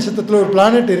அசுபதி நட்சத்திரத்தில் ஒரு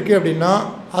பிளானட் இருக்குது அப்படின்னா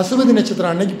அசுபதி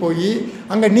நட்சத்திரம் அன்னைக்கு போய்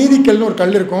அங்கே நீதிக்கல்னு ஒரு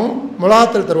கல் இருக்கும்,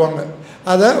 முலாத்தில் தருவாங்க.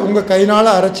 அதை உங்கள் கைனால்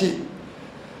அரைச்சி,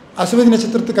 அசுபதி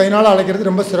நட்சத்திரத்துக்கு கைனால் அழைக்கிறது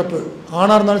ரொம்ப சிறப்பு.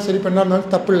 ஆணாக இருந்தாலும் சரி பெண்ணாக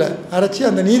இருந்தாலும் தப்பு இல்லை. அரைச்சி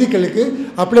அந்த நீதிக்கல்லுக்கு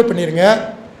அப்ளை பண்ணிடுங்க.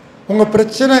 உங்கள்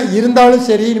பிரச்சனை இருந்தாலும்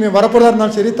சரி, இனிமேல் வரப்போகிறதா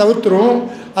இருந்தாலும் சரி தவிர்த்துரும்.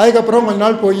 அதுக்கப்புறம் கொஞ்ச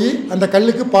நாள் போய் அந்த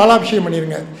கல்லுக்கு பாலாபிஷேகம்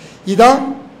பண்ணிடுங்க. இதான்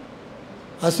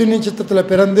அஸ்வினி நட்சத்திரத்தில்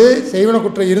பிறந்து செய்வன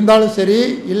குற்றம் இருந்தாலும் சரி,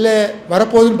 இல்லை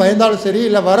வரப்போகுதுன்னு பயந்தாலும் சரி,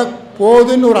 இல்லை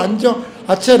வரப்போகுதுன்னு ஒரு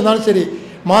அச்சம் இருந்தாலும் சரி,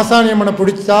 மாசாணி அம்மனை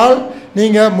பிடிச்சால்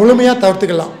நீங்கள் முழுமையாக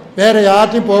தவிர்த்துக்கலாம். வேறு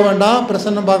யார்ட்டையும் போக வேண்டாம்,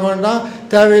 பிரசன்னம் பார்க்க வேண்டாம்,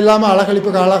 தேவையில்லாமல்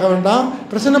அழகழிப்புக்கு ஆளாக வேண்டாம்.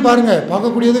 பிரசன்னம் பாருங்கள்,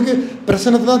 பார்க்கக்கூடியதுக்கு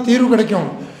பிரசன்னத்தை தான் தீர்வு கிடைக்கும்.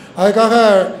 அதுக்காக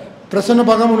பிரசன்னம்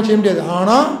பார்க்காம ஒன்றும் செய்ய முடியாது.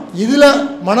 ஆனால் இதில்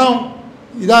மனம்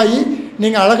இதாகி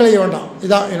நீங்கள் அழகழிய வேண்டாம்.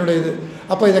 இதான் என்னுடைய இது.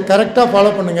 அப்போ இதை கரெக்டாக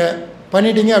ஃபாலோ பண்ணுங்கள்.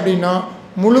 பண்ணிட்டீங்க அப்படின்னா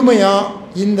முழுமையாக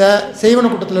இந்த செய்வன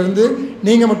கூட்டத்திலேருந்து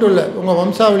நீங்கள் மட்டும் இல்லை, உங்கள்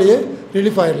வம்சாவளியே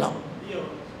ரிலீஃப் ஆகிடலாம்.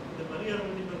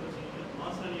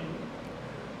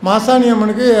 மாசாணி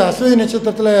அம்மனுக்கு அஸ்வதி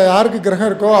நட்சத்திரத்தில் யாருக்கு கிரகம்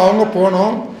இருக்கோ அவங்க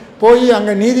போகணும். போய்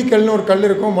அங்கே நீதிக்கல்னு ஒரு கல்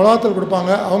இருக்கும், முலாத்தில்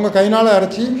கொடுப்பாங்க. அவங்க கைனால்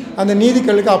அரைச்சி அந்த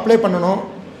நீதிக்கல்லுக்கு அப்ளை பண்ணணும்.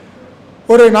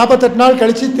 ஒரு 48 நாள்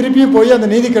கழித்து திருப்பியும் போய் அந்த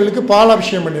நீதிக்கல்லுக்கு பால்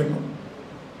அபிஷேகம் பண்ணிடணும்.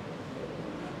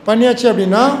 பண்ணியாச்சு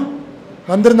அப்படின்னா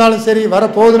வந்திருந்தாலும் சரி,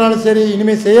 வரப்போகுதுனாலும் சரி,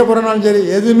 இனிமேல் செய்ய போகிறனாலும் சரி,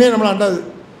 எதுவுமே நம்மளை அண்டாது.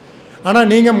 ஆனால்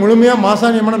நீங்கள் முழுமையாக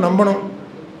மாசாணி அம்மனை நம்பணும்.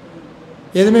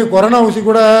 எதுவுமே கொரோனா ஊசி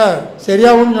கூட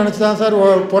சரியாகும்னு நினச்சி தான் சார்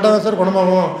போட்டால் தான் சார்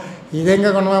குணமாகும். இது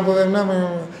எங்கே குணமாக போகுதுன்னா,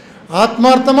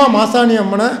 ஆத்மார்த்தமாக மாசாணி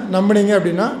அம்மனை நம்பினீங்க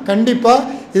அப்படின்னா கண்டிப்பாக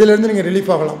இதிலேருந்து நீங்கள்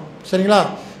ரிலீஃப் ஆகலாம். சரிங்களா?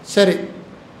 சரி,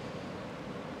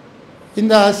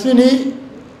 இந்த அஸ்வினி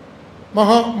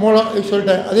மகம் மூலம்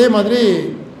சொல்லிட்டேன். அதே மாதிரி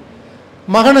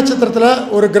மக நட்சத்திரத்தில்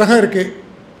ஒரு கிரகம் இருக்குது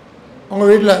உங்கள்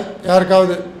வீட்டில்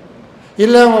யாருக்காவது,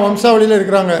 இல்லை உங்கள் வம்சாவளியில்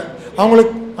இருக்கிறாங்க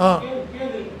அவங்களுக்கு.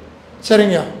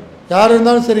 சரிங்கய்யா, யார்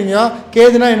இருந்தாலும் சரிங்கய்யா.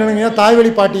 கேதுனா என்னென்னங்கய்யா?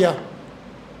 தாய்வழி பாட்டியா?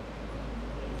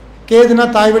 கேதுனா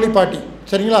தாய்வழி பாட்டி.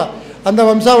 சரிங்களா? அந்த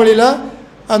வம்சாவளியில்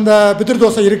அந்த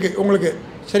பித்ருதோஷம் இருக்குது உங்களுக்கு.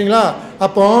 சரிங்களா?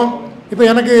 அப்போ இப்போ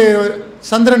எனக்கு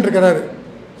சந்திரன் இருக்கிறாரு.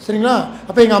 சரிங்களா?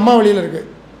 அப்போ எங்கள் அம்மா வழியில் இருக்குது.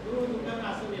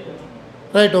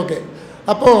 Right, okay.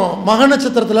 அப்போது மக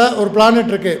நட்சத்திரத்தில் ஒரு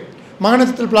பிளானட் இருக்குது. மக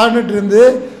நட்சத்திரத்தில் பிளானட் இருந்து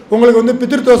உங்களுக்கு வந்து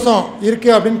பித்ருதோஷம்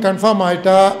இருக்குது அப்படின்னு கன்ஃபார்ம்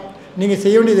ஆகிட்டா நீங்கள்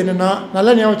செய்ய வேண்டியது என்னென்னா,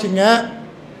 நல்லா ஞாபகம் வச்சுங்க,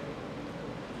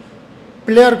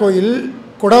 பிள்ளையார் கோயில்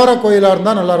குடவர கோயிலாக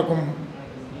இருந்தால் நல்லாயிருக்கும்.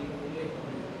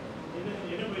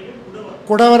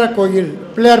 குடவர கோயில்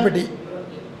பிள்ளையார்பட்டி.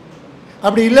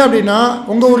 அப்படி இல்லை அப்படின்னா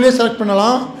உங்கள் ஊர்லேயே செலக்ட்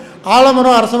பண்ணலாம்.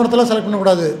 ஆலமரம் அரச மரத்தெல்லாம் செலக்ட்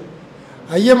பண்ணக்கூடாது.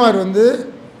 ஐயமார் வந்து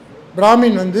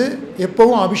பிராமின் வந்து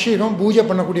எப்போவும் அபிஷேகம் பூஜை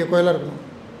பண்ணக்கூடிய கோயிலாக இருக்கணும்.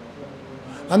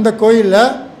 அந்த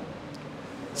கோயிலில்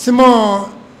சிம்மம்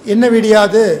என்ன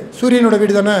வீடியாது, சூரியனோட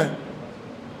வீடு தானே.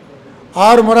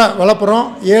 6 முறை வளப்புறம்,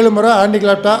 7 முறை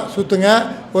ஆண்டிகிளாப்டாக சுற்றுங்க.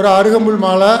 ஒரு அருகம்புல்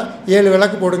மாலை, 7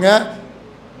 விளக்கு போடுங்க.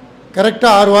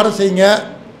 கரெக்டாக 6 வாரம் செய்யுங்க.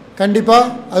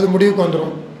 கண்டிப்பாக அது முடிவுக்கு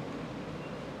வந்துடும்.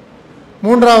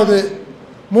 3வது,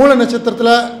 மூல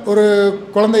நட்சத்திரத்தில் ஒரு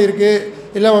குழந்தை இருக்குது,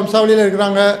 இல்லை வம்சாவளியில்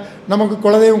இருக்கிறாங்க, நமக்கு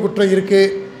குலதெய்வம் குற்றம்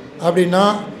இருக்குது அப்படின்னா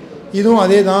இதுவும்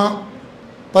அதே தான்.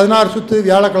 16 சுற்று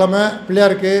வியாழக்கிழமை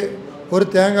பிள்ளையாருக்கு ஒரு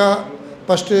தேங்காய்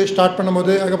ஃபஸ்ட்டு ஸ்டார்ட்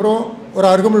பண்ணும்போது, அதுக்கப்புறம் ஒரு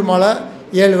அருகம்புல் மாலை,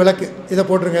 7 விளக்கு, இதை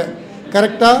போட்டுருங்க.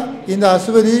 கரெக்டாக இந்த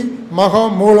அஸ்வதி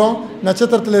மகம் மூலம்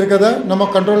நட்சத்திரத்தில் இருக்கிறத நம்ம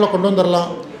கண்ட்ரோலில் கொண்டு வந்துடலாம்.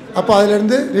 அப்போ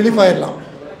அதிலேருந்து ரிலீஃப் ஆகிடலாம்.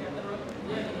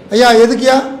 ஐயா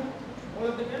எதுக்குயா?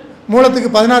 மூலத்துக்கு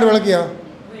 16 விளக்குயா?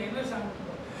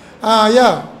 ஐயா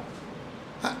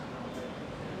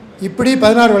இப்படி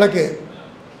 16 விளக்கு,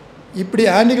 இப்படி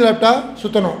ஹேண்டிகிராஃப்டாக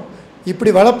சுற்றணும்.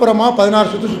 இப்படி வலப்புறமாக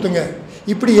 16 சுற்றுங்க.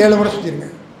 இப்படி 7 முறை சுற்றிடுங்க.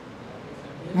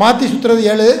 மாற்றி சுற்றுறது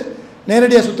 7,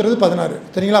 நேரடியாக சுற்றுறது 16.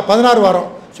 சரிங்களா? 16 வாரம்.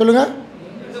 சொல்லுங்கள்.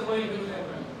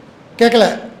 கேட்கல?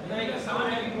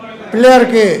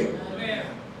 பிள்ளையாருக்கு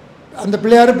அந்த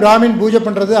பிள்ளையார் பிராமின் பூஜை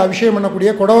பண்ணுறது அபிஷேகம் பண்ணக்கூடிய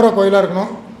கொடவர கோயிலாக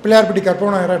இருக்கணும். பிள்ளையார்பட்டி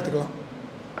கற்பவனாயிரம் எடுத்துக்கலாம்.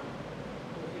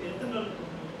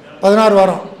 16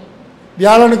 வாரம்.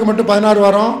 வியாழனுக்கு மட்டும் 16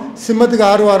 வாரம், சிம்மத்துக்கு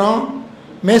 6 வாரம்,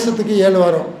 மேசத்துக்கு 7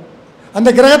 வாரம். அந்த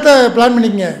கிரகத்தை பிளான்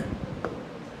பண்ணிக்கங்க.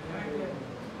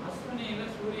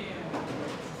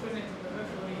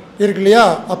 இருக்கு இல்லையா?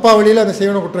 அப்பா வழியில் அந்த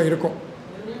செய்வன குற்றம் இருக்கும்.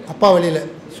 அப்பா வழியில்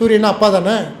சூரியனா அப்பா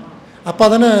தானே, அப்பா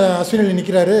தானே அஸ்வினியில்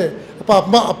நிற்கிறாரு. அப்போ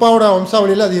அப்பாவோட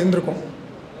வம்சாவளியில் அது இருந்திருக்கும்.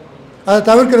 அதை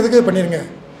தவிர்க்கிறதுக்கு பண்ணிடுங்க.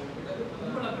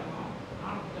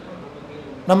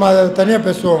 நம்ம அதை தனியாக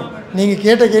பேசுவோம். நீங்கள்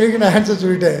கேட்ட கேள்விக்கு நான் ஆன்சர்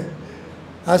சொல்லிட்டேன்.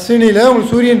 அஸ்வினியில்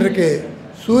உங்களுக்கு சூரியன் இருக்குது.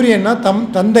 சூரியன்னா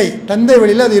தந்தை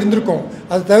வழியில் அது இருந்திருக்கும்.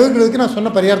 அதை தவிர்க்கிறதுக்கு நான்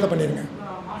சொன்ன பரிகாரத்தை பண்ணிடுங்க.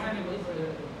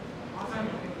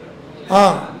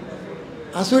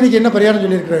 அஸ்வினிக்கு என்ன பரிகாரம்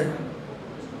சொல்லியிருக்கிறேன்?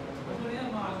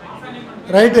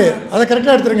 ரைட்டு, அதை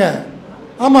கரெக்டாக எடுத்துருங்க.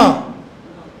 ஆமாம்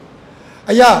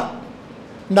ஐயா,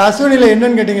 இந்த அஸ்வினியில்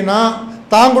என்னன்னு கேட்டிங்கன்னா,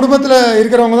 தான் குடும்பத்தில்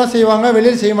இருக்கிறவங்க தான் செய்வாங்க,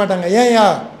 வெளியில் செய்ய மாட்டாங்க. ஏன் ஐயா?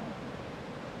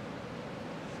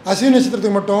 அஸ்வினி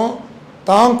நட்சத்திரத்துக்கு மட்டும்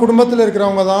தான் குடும்பத்தில்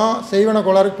இருக்கிறவங்க தான் செய்வன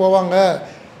கோளாறுக்கு போவாங்க,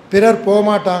 பிறர் போக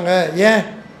மாட்டாங்க. ஏன்?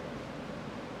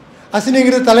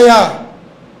 அஸ்வினிங்கிறது தலையா?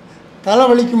 தலை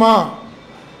வலிக்குமா?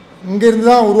 இங்கேருந்து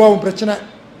தான் உருவாகும் பிரச்சனை,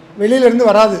 வெளியிலேருந்து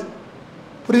வராது.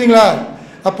 புரியுதுங்களா?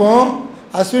 அப்போது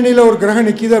அஸ்வினியில் ஒரு கிரகம்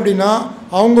நிற்கிது அப்படின்னா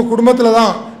அவங்க குடும்பத்தில்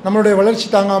தான் நம்மளுடைய வளர்ச்சி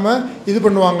தாங்காமல் இது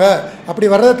பண்ணுவாங்க. அப்படி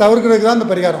வர்றதை தவிர்க்கிறதுக்கு தான் இந்த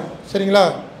பரிகாரம். சரிங்களா?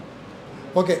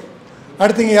 ஓகே,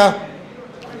 அடுத்துங்கய்யா.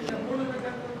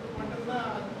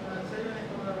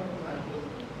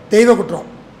 தெய்வ குற்றம்.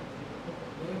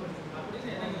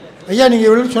 ஐயா நீங்கள்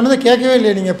இவ்வளோ சொன்னதை கேட்கவே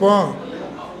இல்லையா? நீங்கள் இப்போ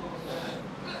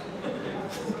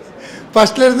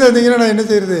ஃபஸ்ட்டில் இருந்து வந்தீங்கன்னா நான் என்ன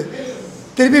செய்கிறது?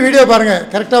 திருப்பி வீடியோ பாருங்கள்,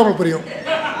 கரெக்டாக உங்களுக்கு புரியும்.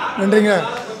 நன்றிங்க.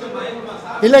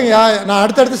 இல்லைங்கய்யா, நான்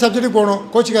அடுத்தடுத்த சப்ஜெக்ட்டுக்கு போகணும்,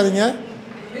 கோச்சிக்காதீங்க.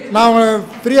 நான் உங்களை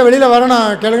ஃப்ரீயாக வெளியில் வரேன்,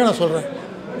 நான் கேளுங்க, நான் சொல்கிறேன்.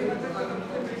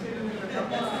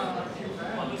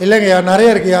 இல்லைங்கய்யா,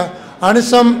 நிறைய இருக்குய்யா.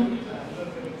 அனுசம்,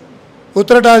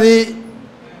 உத்திரட்டாதி,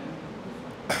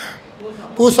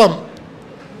 பூசம்.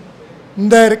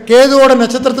 இந்த கேதுவோட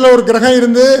நட்சத்திரத்தில் ஒரு கிரகம்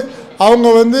இருந்து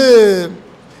அவங்க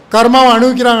கர்மாவை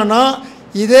அனுபவிக்கிறாங்கன்னா,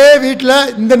 இதே வீட்டில்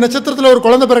இந்த நட்சத்திரத்தில் ஒரு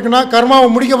குழந்தை பிறக்குன்னா கர்மாவை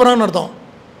முடிக்க போகிறாங்கன்னு அர்த்தம்.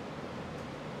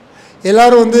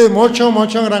 எல்லோரும்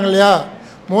மோட்சங்கிறாங்க இல்லையா?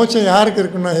 மோட்சம் யாருக்கு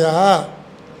இருக்குன்னா ஐயா,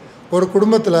 ஒரு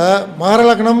குடும்பத்தில் மகர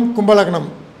லக்னம் கும்ப லக்னம்,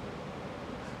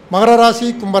 மகர ராசி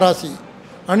கும்பராசி,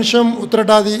 அனுஷம்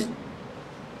உத்திரட்டாதி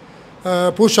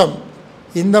பூஷம்,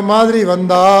 இந்த மாதிரி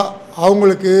வந்தால்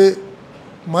அவங்களுக்கு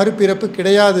மறுபிறப்பு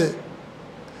கிடையாது.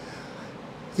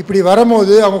 இப்படி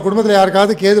வரும்போது அவங்க குடும்பத்தில்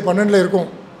யாருக்காவது கேது 12 இருக்கும்.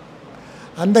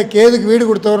 அந்த கேதுக்கு வீடு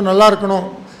கொடுத்தவர் நல்லா இருக்கணும்.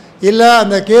 இல்லை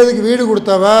அந்த கேதுக்கு வீடு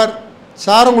கொடுத்தவர்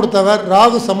சாரம் கொடுத்தவர்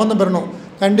ராகு சம்பந்தம் பெறணும்.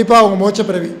 கண்டிப்பாக அவங்க மோட்ச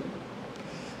பிறவி.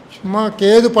 சும்மா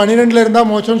கேது 12 இருந்தால்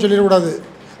மோட்சம்னு சொல்லிடக்கூடாது.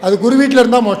 அது குரு வீட்டில்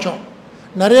இருந்தால் மோட்சம்.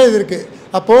 நிறைய இது இருக்குது.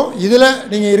 அப்போது இதில்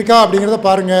நீங்கள் இருக்கா அப்படிங்கிறத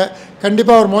பாருங்கள்.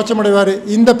 கண்டிப்பாக அவர் மோட்சம் அடைவார்.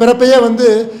 இந்த பிறப்பையே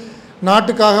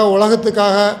நாட்டுக்காக,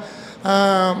 உலகத்துக்காக,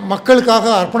 மக்களுக்காக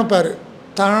அர்ப்பணிப்பார்.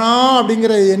 தானா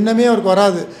அப்படிங்கிற எண்ணமே அவருக்கு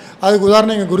வராது. அதுக்கு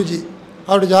உதாரணம் எங்கள் குருஜி.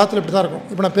 அவருடைய ஜாதகத்தில் இப்படி தான் இருக்கும்.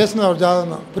 இப்போ நான் பேசுனது அவர்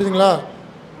ஜாதகம் தான். புரியுதுங்களா?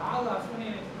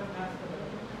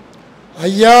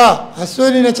 ஐயா,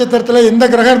 அஸ்வினி நட்சத்திரத்தில் எந்த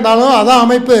கிரகம் இருந்தாலும் அதான்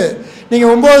அமைப்பு.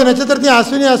 நீங்கள் 9 நட்சத்திரத்தையும்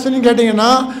அஸ்வினி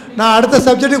கேட்டிங்கன்னா நான் அடுத்த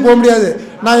சப்ஜெக்ட்டுக்கு போக முடியாது.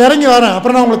 நான் இறங்கி வரேன்,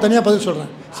 அப்புறம் நான் உங்களுக்கு தனியாக பதில்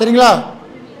சொல்கிறேன். சரிங்களா?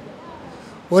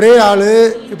 ஒரே ஆள்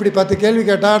இப்படி 10 கேள்வி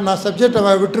கேட்டால் நான்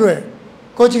சப்ஜெக்டை விட்டுருவேன்.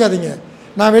 கோச்சிக்காதீங்க.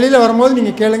 நான் வெளியில் வரும்போது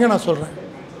நீங்கள் கேளுங்க, நான் சொல்கிறேன்.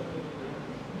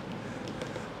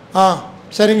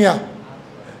 சரிங்கய்யா,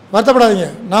 வருத்தப்படாதீங்க.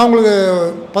 நான் உங்களுக்கு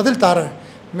பதில் தரேன்.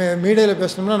 மீடியாவில்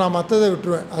பேசணும்னா நான் மற்றதை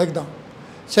விட்டுருவேன். அதுக்கு தான்.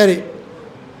 சரி,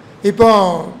 இப்போ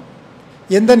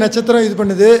எந்த நட்சத்திரம் இது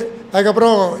பண்ணுது,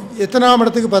 அதுக்கப்புறம் எத்தனாம்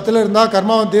இடத்துக்கு 10ல் இருந்தால்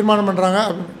கர்மாவை தீர்மானம் பண்ணுறாங்க,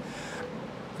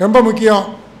 ரொம்ப முக்கியம்.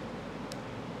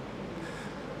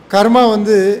 கர்மா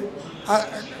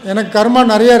எனக்கு கர்மா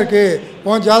நிறையா இருக்குது,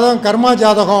 உன் ஜாதகம் கர்மா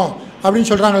ஜாதகம்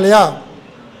அப்படின்னு சொல்கிறாங்க இல்லையா?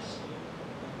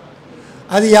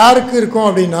 அது யாருக்கு இருக்கும்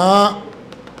அப்படின்னா,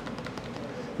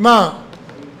 அம்மா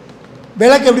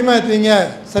விளக்கு எப்படிமா ஏற்றுவீங்க?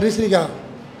 சர்வீஸ்ரீகா,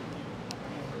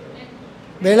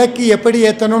 விளக்கு எப்படி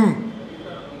ஏற்றணும்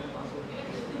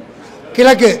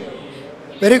கிழக்கு.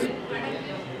 Very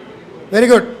very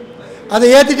good. அதை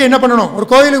ஏற்றிட்டு என்ன பண்ணணும்? ஒரு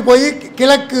கோயிலுக்கு போய்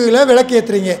கிழக்கில் விளக்கு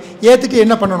ஏற்றுறீங்க, ஏற்றிட்டு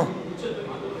என்ன பண்ணணும்?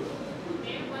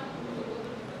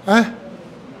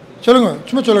 சொல்லுங்கள்,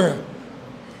 சும்மா சொல்லுங்கள்.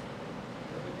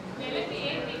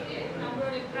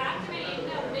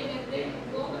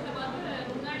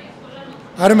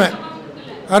 அருமை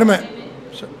அருமை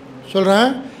சொல்கிறேன்.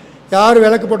 யார்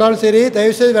விளக்கு போட்டாலும் சரி,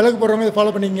 தயவுசெய்து விளக்கு போடுறவங்க இதை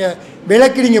ஃபாலோ பண்ணிக்கங்க.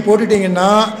 விளக்கு நீங்கள் போட்டுட்டிங்கன்னா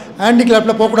ஹேண்டி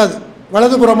கிளாப்பில் போகக்கூடாது,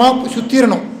 வலதுபுறமாக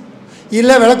சுற்றிடணும்,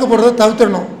 இல்லை விளக்கு போடுறத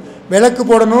தவிர்த்திடணும். விளக்கு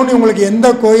போடணும்னு உங்களுக்கு எந்த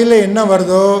கோயிலில் என்ன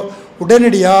வருதோ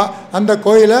உடனடியாக அந்த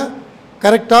கோயிலை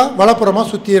கரெக்டாக வலப்புறமாக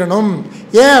சுற்றிடணும்.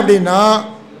 ஏன் அப்படின்னா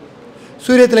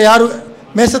சூரியத்தில் யார்,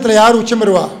 மேசத்தில் யார் உச்சம்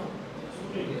பெறுவா?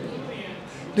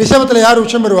 ரிஷபத்தில் யார்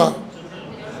உச்சம் பெறுவா?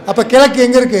 அப்போ கிழக்கு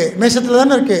எங்கே இருக்குது? மேசத்தில்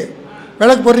தானே இருக்குது.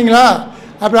 விளக்கு போடுறீங்களா?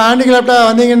 அப்போ ஆண்டி கிளாப்டாக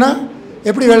வந்தீங்கன்னா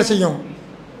எப்படி வேலை செய்யும்?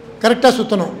 கரெக்டாக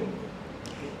சுற்றணும்.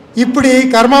 இப்படி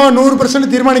கர்மாவை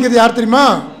 100% தீர்மானிக்கிறது யார் தெரியுமா?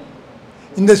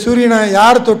 இந்த சூரியனை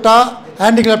யார் தொட்டால்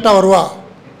ஆண்டி கிளாப்டாக வருவா?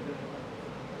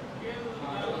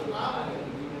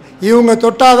 இவங்க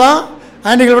தொட்டால் தான்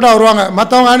ஆண்டி கிளாப்டாக வருவாங்க,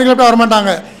 மற்றவங்க ஆண்டி கிளாப்டாக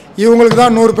வரமாட்டாங்க. இவங்களுக்கு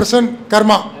தான் 100%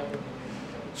 கர்மா.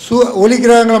 ஒளி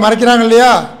கிரகங்களை மறைக்கிறாங்க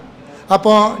இல்லையா?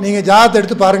 அப்போ நீங்கள் ஜாதகத்தை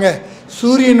எடுத்து பாருங்கள்.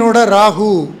 சூரியனோட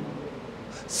ராகு,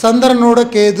 சந்திரனோட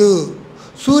கேது,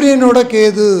 சூரியனோட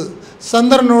கேது,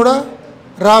 சந்திரனோட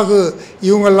ராகு,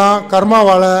 இவங்கெல்லாம்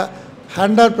கர்மாவால்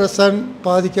 100%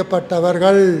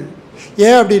 பாதிக்கப்பட்டவர்கள்.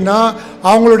 ஏன் அப்படின்னா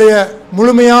அவங்களுடைய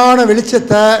முழுமையான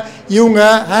வெளிச்சத்தை இவங்க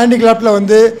ஹேண்டிகிராஃப்டில்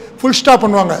வந்து ஃபுல் ஸ்டாப்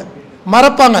பண்ணுவாங்க,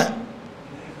 மறைப்பாங்க,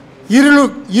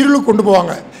 இருளுக்கு கொண்டு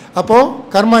போவாங்க. அப்போது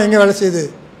கர்மா எங்கே வேலை செய்யுது?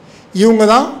 இவங்க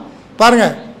தான்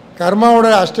பாருங்கள். கர்மாவோட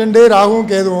அஸ்டண்ட்டு ராகுவும்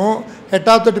கேதுவும் ஹெட்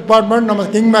ஆஃப் த டிபார்ட்மெண்ட் நம்ம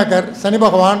கிங் மேக்கர் சனி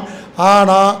பகவான்.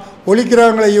 ஆனால்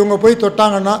ஒளிக்கிரகங்களை இவங்க போய்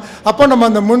தொட்டாங்கன்னா அப்போ நம்ம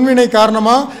அந்த முன்வினை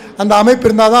காரணமாக அந்த அமைப்பு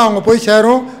இருந்தால் தான் அவங்க போய்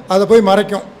சேரும், அதை போய்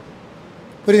மறைக்கும்.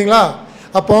 புரியுதுங்களா?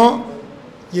 அப்போ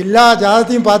எல்லா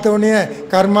ஜாதத்தையும் பார்த்த உடனே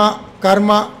கர்மா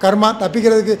கர்மா கர்மா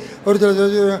தப்பிக்கிறதுக்கு ஒரு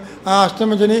சில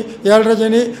அஷ்டம சனி, 7.5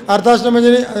 சனி, அர்த்தாஷ்டம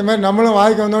சனி, அது மாதிரி நம்மளும்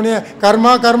வாய்க்கு வந்தோடனே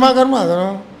கர்மா கர்மா கர்மா.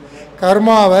 அதெல்லாம்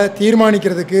கர்மாவை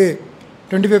தீர்மானிக்கிறதுக்கு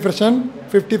 25%,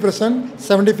 50%,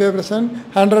 75%,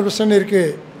 100%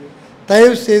 இருக்குது.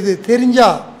 தயவு செய்து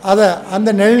தெரிஞ்சால் அதை அந்த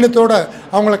நெல்லினத்தோடு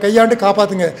அவங்கள கையாண்டு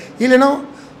காப்பாற்றுங்க. இல்லைன்னா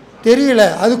தெரியல,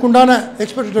 அதுக்குண்டான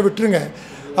எக்ஸ்பர்ட்டை விட்டுருங்க.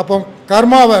 அப்போ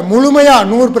கர்மாவை முழுமையாக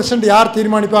 100% யார்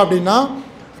தீர்மானிப்பா அப்படின்னா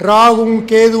ராகுவும்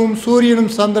கேதுவும்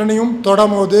சூரியனும் சந்திரனையும்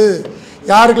தொடமோது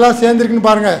யாருக்கெல்லாம் சேர்ந்துருக்குன்னு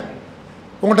பாருங்கள்.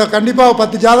 உங்கள்கிட்ட கண்டிப்பாக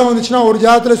 10 ஜாதகம் வந்துச்சுன்னா ஒரு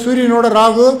ஜாதகத்தில் சூரியனோட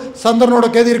ராகு சந்திரனோட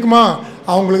கேது இருக்குமா?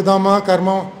 அவங்களுக்கு தாம்மா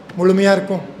கர்மம் முழுமையாக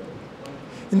இருக்கும்.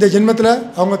 இந்த ஜென்மத்தில்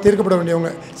அவங்க தீர்க்கப்பட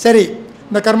வேண்டியவங்க. சரி,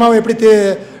 இந்த கர்மாவை எப்படி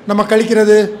நம்ம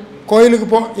கழிக்கிறது? கோயிலுக்கு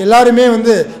போ, எல்லாருமே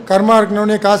வந்து கர்மா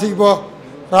இருக்கணுன்னே காசிக்கு போ,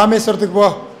 ராமேஸ்வரத்துக்கு போ,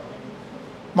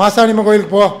 மாசாணியம்மன்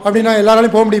கோயிலுக்கு போ அப்படின்னா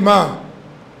எல்லாராலையும் போக முடியுமா?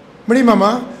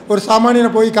 முடியுமாம்மா? ஒரு சாமானியனை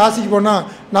போய் காசிக்கு போனால்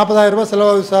 40,000 ரூபா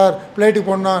செலவாகுது சார், ஃப்ளைட்டுக்கு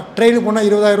போனால், ட்ரெயினுக்கு போனால்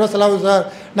 20,000 ரூபா செலவாகுது சார்,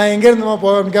 நான் எங்கேருந்துமா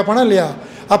போன்னு கேட்பானா இல்லையா?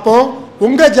 அப்போது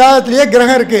உங்கள் ஜாதகத்திலேயே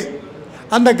கிரகம் இருக்குது,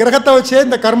 அந்த கிரகத்தை வச்சே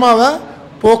இந்த கர்மாவை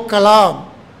போக்கலாம்.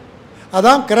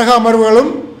 அதான் கிரக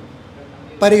அமர்வுகளும்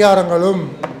பரிகாரங்களும்.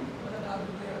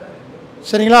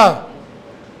 சரிங்களா?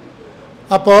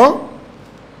 அப்போது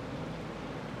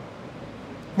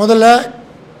முதல்ல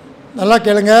நல்லா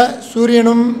கேளுங்க.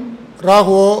 சூரியனும்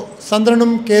ராகுவோ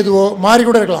சந்திரனும் கேதுவோ மாறி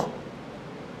கூட இருக்கலாம்.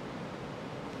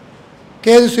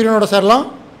 கேது சூரியனோட சேரலாம்,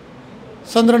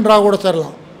 சந்திரன் ராகுவோட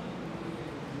சேரலாம்.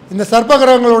 இந்த சர்ப்ப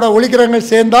கிரகங்களோட ஒளி கிரகங்கள்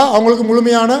சேர்ந்தால் அவங்களுக்கு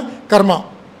முழுமையான கர்மா.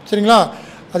 சரிங்களா?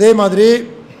 அதே மாதிரி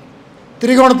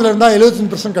திரிகோணத்தில் இருந்தால்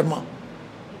 75% கர்மா.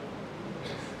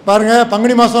 பாருங்கள்,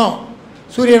 பங்குனி மாதம்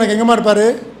சூரியன் எனக்கு எங்கேமா இருப்பார்?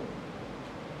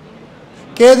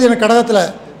 கேது எனக்கு கடகத்தில்,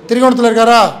 திரிகோணத்தில்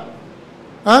இருக்காரா?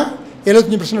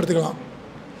 75% எடுத்துக்கலாம்.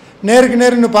 நேருக்கு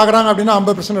நேருன்னு பார்க்குறாங்க அப்படின்னா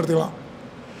 50% எடுத்துக்கலாம்.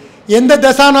 எந்த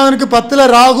தசாநாதனுக்கு 10ல்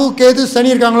ராகு கேது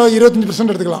சனி இருக்காங்களோ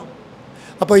 25% எடுத்துக்கலாம்.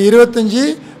 அப்போ 25,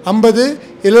 50,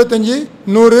 75,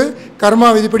 100 கர்மா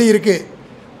விதிப்படி இருக்குது.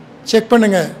 செக்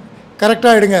பண்ணுங்கள்,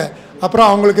 கரெக்டாக எடுங்க. அப்புறம்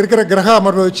அவங்களுக்கு இருக்கிற கிரக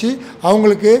அமர்வை வச்சு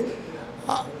அவங்களுக்கு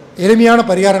எளிமையான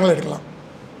பரிகாரங்கள் எடுக்கலாம்.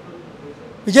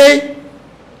 விஜய்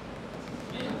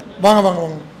வாங்க வாங்க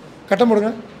வாங்க, கட்டம்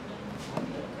போடுங்க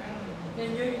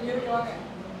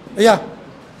ஐயா.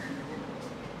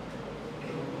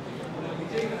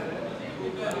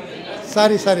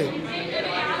 சாரி சாரி,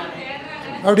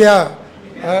 அப்படியா?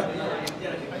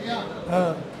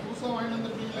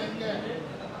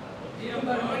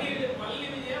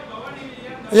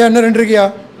 ஐயா இன்னும் 2 இருக்கியா?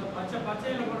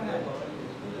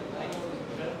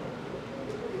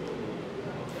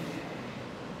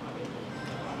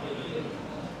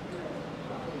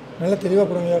 நல்லா தெளிவாக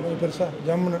போடுங்கய்யா, கொஞ்சம் பெருசாக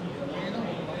ஜம்முன்னு.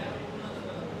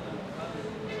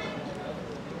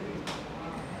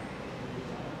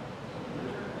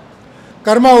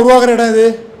 கர்மா உருவாகிற இடம் எது?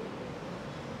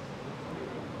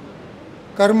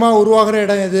 கர்மா உருவாகிற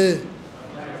இடம் எது?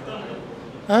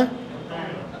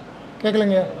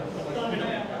 கேட்கலங்க.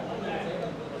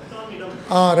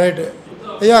 ரைட்டு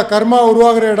ஐயா. கர்மா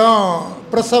உருவாகிற இடம்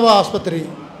பிரசவ ஆஸ்பத்திரி,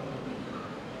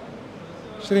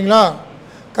 சரிங்களா?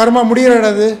 கர்மா முடிகிற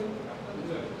இடம் எது?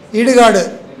 இடுகாடு.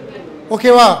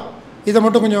 ஓகேவா? இதை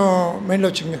மட்டும் கொஞ்சம் மைண்டில்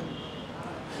வச்சுக்கோங்க.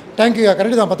 தேங்க்யூயா.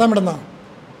 கரெக்டு தான், 10ஆம் இடம் தான்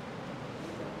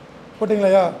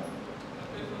போட்டிங்களாய்யா?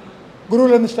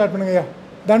 குருவிலேருந்து ஸ்டார்ட் பண்ணுங்கய்யா.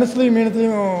 தனுசுலையும்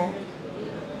மீனத்துலையும்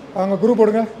அங்கே குரு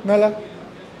போடுங்க, மேலே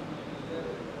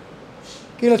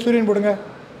கீழே சூரியன் போடுங்க.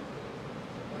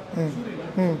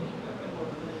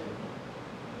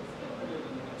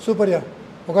 சூப்பர்யா.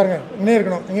 உட்காருங்க, இன்னே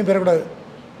இருக்கணும், எங்கேயும் பெறக்கூடாது.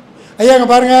 ஐயா அங்கே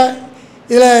பாருங்கள்,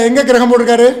 இதில் எங்கே கிரகம்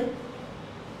போட்டிருக்காரு?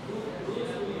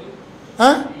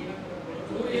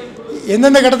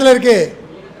 எந்தெந்த கடத்தில் இருக்குது?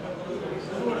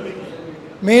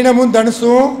 மீனமும்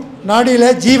தனுசும்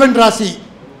நாடியில் ஜீவன் ராசி,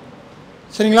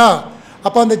 சரிங்களா?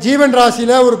 அப்போ அந்த ஜீவன்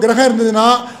ராசியில் ஒரு கிரகம் இருந்ததுன்னா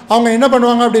அவங்க என்ன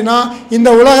பண்ணுவாங்க அப்படின்னா, இந்த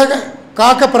உலக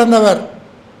காக்க பிறந்தவர்.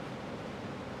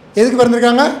 எதுக்கு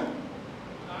பிறந்திருக்காங்க?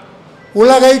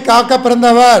 உலகை காக்க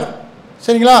பிறந்தவர்,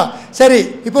 சரிங்களா? சரி,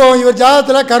 இப்போது இவர்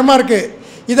ஜாதகத்தில் கர்மா இருக்குது.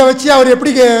 இதை வச்சு அவர்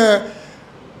எப்படி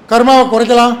கர்மாவை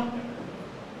குறைக்கலாம்?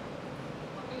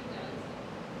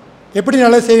 எப்படி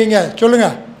நல்லது செய்வீங்க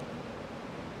சொல்லுங்கள்.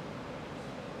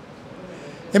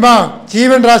 ஏம்மா,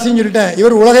 ஜீவன் ராசின்னு சொல்லிட்டேன்,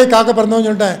 இவர் உலகை காக்க பிறந்தவன்னு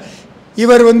சொல்லிட்டேன்.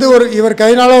 இவர் இவர்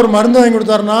கையினால் ஒரு மருந்து வாங்கி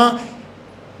கொடுத்தாருன்னா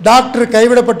டாக்டர்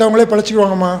கைவிடப்பட்டவங்களே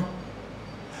பழச்சிக்குவாங்கம்மா.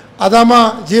 அதாம்மா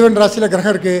ஜீவன் ராசியில்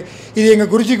கிரகம் இருக்குது. இது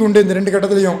எங்கள் குருஜிக்கு உண்டு. இந்த 2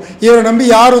 கட்டத்துலையும் இவரை நம்பி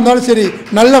யார் வந்தாலும் சரி,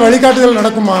 நல்ல வழிகாட்டுதல்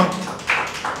நடக்குமா.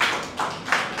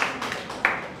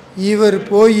 இவர்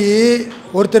போய்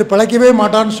ஒருத்தர் பிழைக்கவே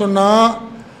மாட்டான்னு சொன்னால்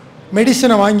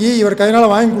மெடிசனை வாங்கி இவர்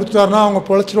கையினால் வாங்கி கொடுத்துட்டாருன்னா அவங்க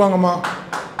பொழைச்சிருவாங்கம்மா.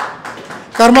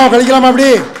 கர்மாவை கழிக்கலாமா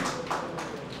அப்படி?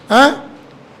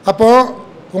 அப்போது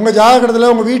உங்கள்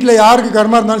ஜாதகத்தில் உங்கள் வீட்டில் யாருக்கு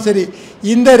கர்மா இருந்தாலும் சரி,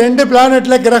 இந்த 2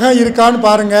 பிளானெட்டில் கிரகம் இருக்கான்னு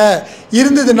பாருங்கள்.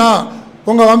 இருந்ததுன்னா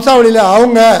உங்கள் வம்சாவளியில்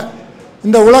அவங்க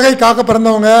இந்த உலகை காக்க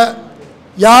பிறந்தவங்க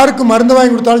யாருக்கு மருந்து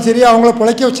வாங்கி கொடுத்தாலும் சரி, அவங்கள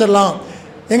பிழைக்க வச்சிடலாம்.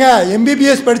 ஏங்க,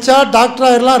 எம்பிபிஎஸ் படித்தா டாக்டர்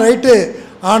ஆகிடலாம், ரைட்டு.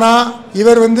 ஆனால்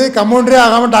இவர் கம்பவுண்டரே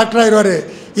ஆகாமல் டாக்டர் ஆகிடுவார்.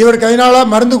 இவர் கையினால்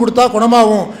மருந்து கொடுத்தா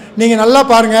குணமாகும். நீங்கள் நல்லா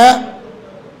பாருங்கள்,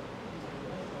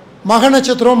 மக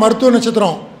நட்சத்திரம் மருத்துவ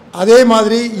நட்சத்திரம், அதே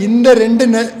மாதிரி இந்த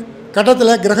 2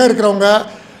 கட்டத்தில் கிரகம் இருக்கிறவங்க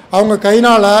அவங்க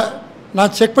கையினால்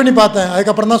நான் செக் பண்ணி பார்த்தேன்,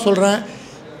 அதுக்கப்புறம் தான் சொல்கிறேன்.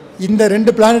 இந்த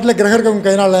 2 பிளானெட்டில் கிரகம் இருக்கிறவங்க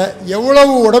கையினால்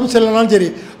எவ்வளவு உடம்பு சரியில்லைனாலும் சரி,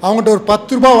 அவங்ககிட்ட ஒரு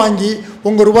 10 ரூபா வாங்கி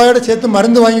உங்கள் ரூபாயோட சேர்த்து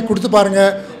மருந்து வாங்கி கொடுத்து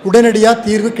பாருங்கள், உடனடியாக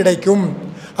தீர்வு கிடைக்கும்.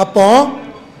 அப்போ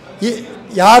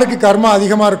யாருக்கு கர்மா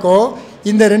அதிகமாக இருக்கோ,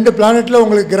 இந்த 2 பிளானெட்டில்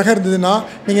உங்களுக்கு கிரகம் இருந்ததுன்னா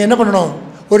நீங்கள் என்ன பண்ணணும்?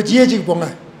 ஒரு ஜிஹெச்சுக்கு போங்க.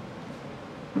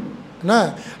 என்ன,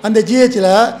 அந்த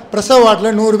ஜிஹெச்சில் பிரசவ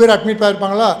வார்டில் 100 பேர் அட்மிட்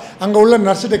ஆகிருப்பாங்களா, அங்கே உள்ள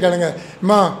நர்ஸுகிட்ட கேளுங்க,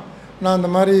 அம்மா நான் இந்த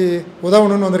மாதிரி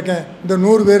உதவணும்னு வந்திருக்கேன், இந்த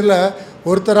 100 பேரில்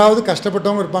ஒருத்தராவது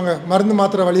கஷ்டப்பட்டவங்க இருப்பாங்க, மருந்து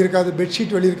மாத்திரை வழி இருக்காது,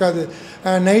 பெட்ஷீட் வழி இருக்காது,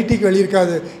 நைட்டிக்கு வழி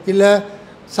இருக்காது, இல்லை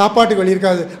சாப்பாட்டுக்கு வழி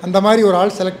இருக்காது, அந்த மாதிரி ஒரு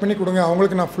ஆள் செலக்ட் பண்ணி கொடுங்க,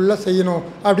 அவங்களுக்கு நான் ஃபுல்லாக செய்யணும்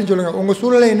அப்படின்னு சொல்லுங்கள். உங்கள்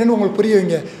சூழ்நிலை என்னென்னு உங்களுக்கு புரிய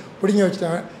வைங்க. பிடிங்க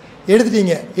வச்சுட்டாங்க,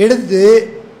 எடுத்துட்டீங்க. எடுத்து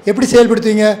எப்படி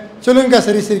செயல்படுத்துவீங்க சொல்லுங்கக்கா?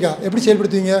 சரிக்கா, எப்படி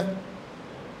செயல்படுத்துவீங்க?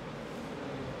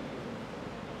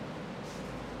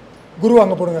 குரு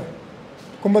அங்கே போடுங்க,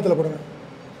 கும்பத்தில் போடுங்க.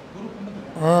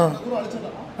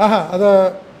 அதை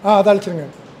அழிச்சிருங்க.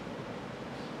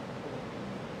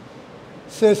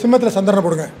 சிம்மத்தில் சந்திரனை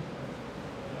போடுங்க.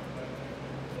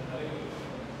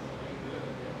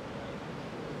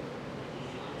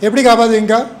 எப்படி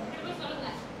காப்பாற்றுவீங்கக்கா?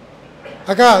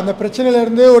 அக்கா, அந்த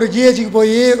பிரச்சனையிலேருந்து ஒரு ஜிஹெச்சுக்கு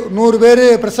போய் 100 பேர்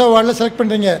பிரசவ வார்டில் செலக்ட்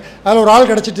பண்ணுறீங்க, அதில் ஒரு ஆள்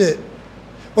கிடச்சிட்டு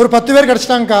ஒரு 10 பேர்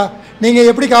கிடச்சிட்டாங்கக்கா, நீங்கள்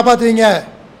எப்படி காப்பாற்றுவீங்க?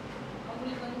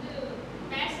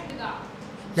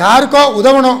 யாருக்கோ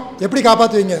உதவணும், எப்படி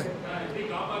காப்பாற்றுவீங்க?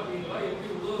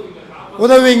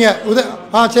 உதவுவீங்க.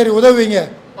 சரி, உதவுவீங்க.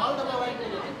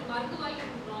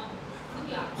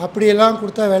 அப்படியெல்லாம்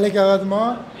கொடுத்தா வேலைக்கு ஆகாதுமா.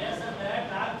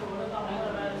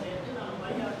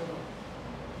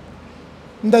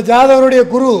 இந்த ஜாதகருடைய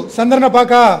குரு சந்திரனை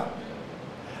பார்க்கா,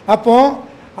 அப்போ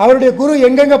அவருடைய குரு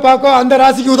எங்கெங்க பார்க்கும் அந்த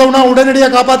ராசிக்கு உதவுனா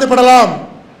உடனடியாக காப்பாற்றப்படலாம்.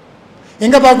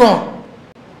 எங்கே பார்க்கும்?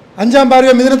 5ஆம்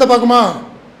பார்வையா மிதுனத்தை பார்க்குமா,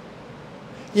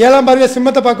 7ஆம் பார்வையா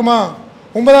சிம்மத்தை பார்க்குமா,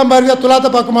 9ஆம் பார்வையா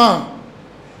துலாத்தை பார்க்குமா?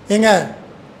 ஏங்க,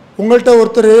 உங்கள்கிட்ட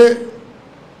ஒருத்தர்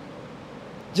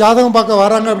ஜாதகம் பார்க்க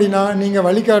வராங்க அப்படின்னா, நீங்கள்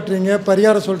வழிகாட்டுறீங்க,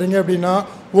 பரிகாரம் சொல்கிறீங்க அப்படின்னா,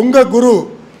 உங்கள் குரு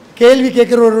கேள்வி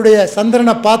கேட்குறவருடைய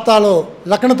சந்திரனை பார்த்தாலோ,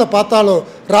 லக்னத்தை பார்த்தாலோ,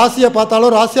 ராசியை பார்த்தாலோ,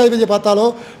 ராசியாதிபதியை பார்த்தாலோ,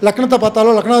 லக்னத்தை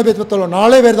பார்த்தாலோ, லக்னாதிபதியை பார்த்தாலோ,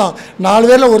 4 பேர் தான். 4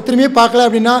 பேரில் ஒருத்தருமே பார்க்கல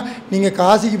அப்படின்னா நீங்கள்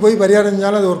காசிக்கு போய் பரிகாரம்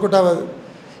செஞ்சாலும் அது ஒர்க் அவுட் ஆகாது.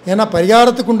 ஏன்னா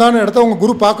பரிகாரத்துக்கு உண்டான இடத்த உங்கள்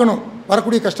குரு பார்க்கணும்.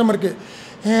 வரக்கூடிய கஸ்டமருக்கு.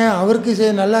 அவருக்கு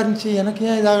நல்லா இருந்துச்சு, எனக்கு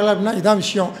ஏன் இதாகலை அப்படின்னா இதான்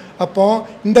விஷயம். அப்போ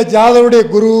இந்த ஜாதகருடைய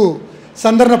குரு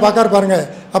சந்திரனை பார்க்காரு பாருங்க.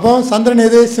 அப்போ சந்திரன்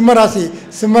எது? சிம்மராசி.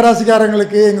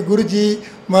 சிம்மராசிக்காரங்களுக்கு எங்கள் குருஜி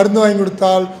மருந்து வாங்கி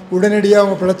கொடுத்தால் உடனடியாக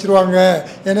அவங்க பிழைச்சிருவாங்க.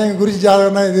 ஏன்னா எங்கள் குருஜி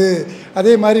ஜாதகம் தான் இது.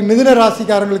 அதே மாதிரி மிதுன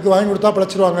ராசிக்காரங்களுக்கு வாங்கி கொடுத்தா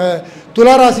பிழைச்சிருவாங்க,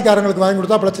 துலா ராசிக்காரங்களுக்கு வாங்கி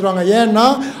கொடுத்தா பிழைச்சிருவாங்க. ஏன்னா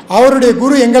அவருடைய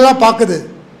குரு எங்கெல்லாம்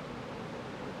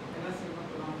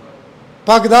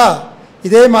பார்க்குதா?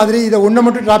 இதே மாதிரி இதை ஒன்று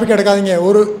மட்டும் டாபிக் எடுக்காதீங்க.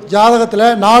 ஒரு ஜாதகத்தில்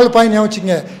 4 பாயிண்ட் ஞாபகம்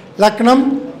வச்சுங்க. லக்னம்,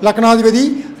 லக்னாதிபதி,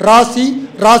 ராசி,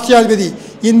 ராசியாதிபதி.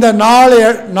 இந்த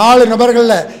 4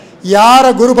 நபர்களில்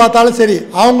யாரை குரு பார்த்தாலும் சரி,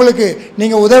 அவங்களுக்கு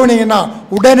நீங்கள் உதவுனீங்கன்னா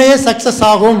உடனே சக்ஸஸ்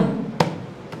ஆகும்.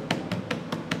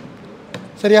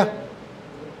 சரியா?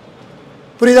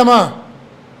 புரியுதாம்மா?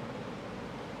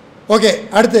 ஓகே.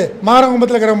 அடுத்து மகரம்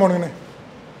கும்பத்தில் கிரகம் போனுங்கண்ணே.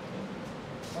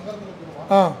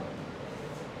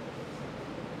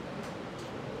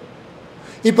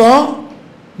 இப்போ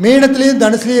மீனத்துலேயும்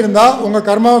தனுசுலேயும் இருந்தால் உங்கள்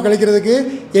கர்மாவை கழிக்கிறதுக்கு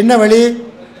என்ன வழி?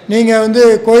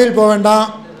 நீங்கள் கோயில் போக வேண்டாம்,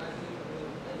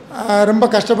 ரொம்ப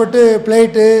கஷ்டப்பட்டு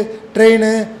ஃப்ளைட்டு ட்ரெயின்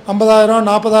 50,000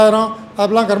 40,000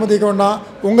 அப்படிலாம் கர்மம் தீர்க்க வேண்டாம்.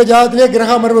 உங்கள் ஜாதகத்திலே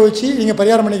கிரக அமர்வை வச்சு நீங்கள்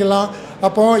பரிகாரம் பண்ணிக்கலாம்.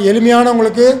 அப்போது எளிமையான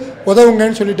உங்களுக்கு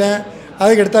உதவுங்கன்னு சொல்லிட்டேன்.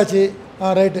 அதுக்கு எடுத்தாச்சு.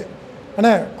 ரைட்டு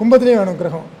அண்ணே. கும்பத்துலேயும் வேணும்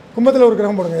கிரகம். கும்பத்தில் ஒரு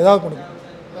கிரகம் போடுங்க, ஏதாவது போடுங்க.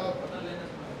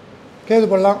 கேது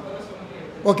போடலாம்.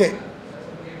 ஓகே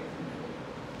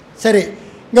சரி.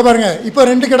 இங்கே பாருங்கள், இப்போ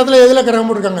 2 இடத்துல எதில் கிரகம்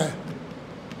போட்டிருக்காங்க?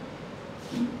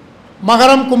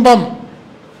 மகரம், கும்பம்.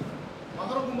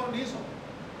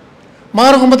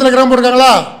 மகர கும்பத்தில் கிரகம்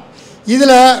போட்டிருக்காங்களா?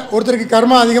 இதில் ஒருத்தருக்கு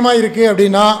கர்மா அதிகமாக இருக்குது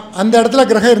அப்படின்னா, அந்த இடத்துல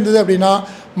கிரகம் இருந்தது அப்படின்னா,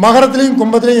 மகரத்துலேயும்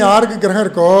கும்பத்துலேயும் யாருக்கு கிரகம்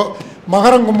இருக்கோ,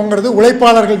 மகரம் கும்பங்கிறது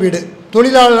உழைப்பாளர்கள் வீடு,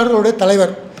 தொழிலாளர்களுடைய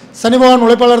தலைவர். சனி பகவான்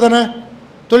உழைப்பாளர் தானே,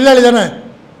 தொழிலாளி தானே.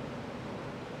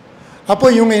 அப்போ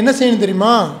இவங்க என்ன செய்யணும்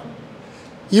தெரியுமா?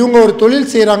 இவங்க ஒரு தொழில்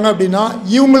செய்கிறாங்க அப்படின்னா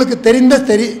இவங்களுக்கு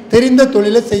தெரிந்த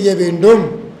தொழிலை செய்ய வேண்டும்.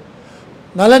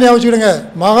 நல்லா ஞாபகிடுங்க.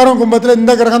 மகரம் கும்பத்தில்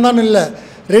இந்த கிரகம் தான் இல்லை,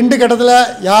 2 கட்டத்தில்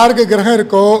யாருக்கு கிரகம்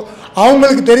இருக்கோ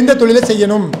அவங்களுக்கு தெரிந்த தொழிலை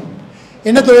செய்யணும்.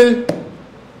 என்ன தொழில்?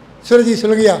 சுரஜி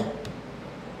சொல்லுங்கய்யா.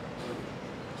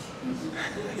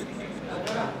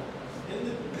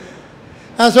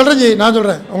 சொல்கிறேன் ஜி, நான்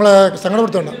சொல்கிறேன், உங்களை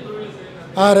சங்கடப்படுத்த வேண்டாம்.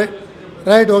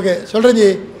 ரைட் ஓகே சொல்கிறேன் ஜி.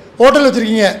 ஹோட்டல்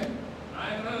வச்சுருக்கீங்க,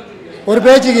 ஒரு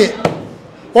பேச்சுக்கு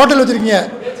ஹோட்டல் வச்சுருக்கீங்க.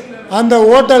 அந்த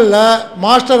ஹோட்டலில்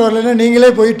மாஸ்டர் வரலைன்னா நீங்களே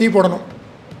போய் டீ போடணும்.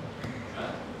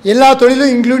 எல்லா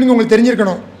தொழிலும் இன்க்ளூடிங் உங்களுக்கு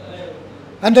தெரிஞ்சிருக்கணும்.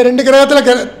 அந்த 2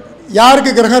 கிரகத்தில்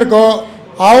யாருக்கு கிரகம் இருக்கோ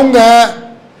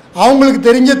அவங்களுக்கு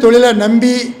தெரிஞ்ச தொழிலை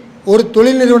நம்பி ஒரு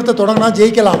தொழில் நிறுவனத்தை தொடங்கினா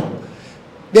ஜெயிக்கலாம்.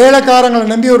 வேலைக்காரங்களை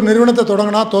நம்பி ஒரு நிறுவனத்தை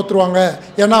தொடங்கினா தோற்றுருவாங்க.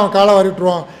 ஏன்னா அவன் காலை வாரி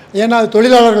விட்டுருவான். ஏன்னா அது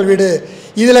தொழிலாளர்கள் வீடு.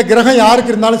 இதில் கிரகம்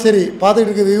யாருக்கு இருந்தாலும் சரி,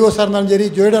 பார்த்துக்கிட்டு இருக்க வியூவர்ஸாக இருந்தாலும் சரி,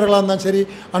 ஜோதிடர்களாக இருந்தாலும் சரி,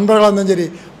 அன்பர்களாக இருந்தாலும் சரி,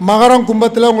 மகரம்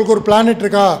கும்பத்தில் உங்களுக்கு ஒரு பிளானட்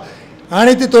இருக்கா,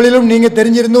 அனைத்து தொழிலும் நீங்கள்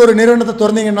தெரிஞ்சிருந்து ஒரு நிறுவனத்தை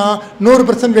திறந்தீங்கன்னா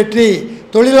 100% வெற்றி.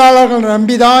 தொழிலாளர்கள்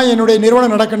நம்பி தான் என்னுடைய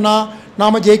நிறுவனம் நடக்குன்னா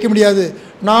நாம் ஜெயிக்க முடியாது.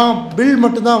 நான் பில்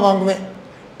மட்டும்தான் வாங்குவேன்,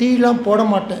 டீலாம் போட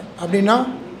மாட்டேன் அப்படின்னா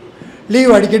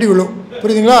லீவ் அடிக்கடி விழும்.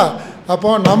 புரியுதுங்களா? அப்போ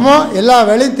நம்ம எல்லா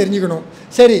வேலையும் தெரிஞ்சுக்கணும்.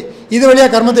 சரி, இது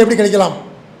வழியாக கர்மத்தை எப்படி கிடைக்கலாம்?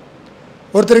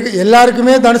 ஒருத்தருக்கு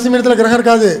எல்லாருக்குமே தனுசு மீனத்தில் கிரகம்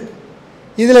இருக்காது,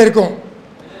 இதில் இருக்கும்.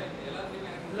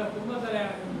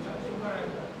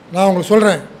 நான் உங்களுக்கு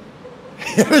சொல்கிறேன்.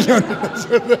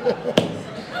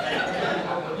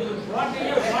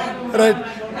 ரைட்.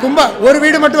 ஒரு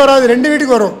வீடு மட்டும் வராது, 2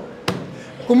 வீட்டுக்கு வரும்.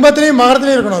 கும்பத்துலேயும்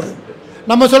மகரத்துலேயும் இருக்கணும். அது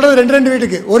நம்ம சொல்கிறது 2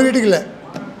 வீட்டுக்கு, ஒரு வீட்டுக்கு இல்லை.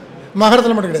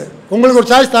 மகரத்தில் மட்டும் கிடையாது. உங்களுக்கு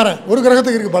ஒரு சாய்ஸ் தரேன், ஒரு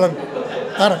கிரகத்துக்கு இருக்குது பலன்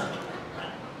தரேன்.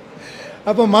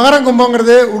 அப்போ மகரம்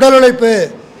கும்பங்கிறது உடல் உழைப்பு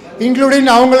இன்க்ளூடிங்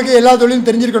அவங்களுக்கு எல்லா தொழிலும்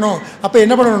தெரிஞ்சிருக்கணும். அப்போ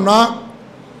என்ன பண்ணணும்னா,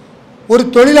 ஒரு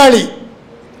தொழிலாளி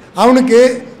அவனுக்கு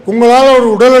உங்களால் ஒரு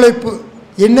உடல் உழைப்பு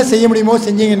என்ன செய்ய முடியுமோ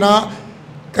செஞ்சீங்கன்னா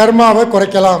கர்மாவை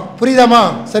குறைக்கலாம். புரியுதாம்மா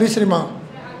சர்வீஸ்ரீமா?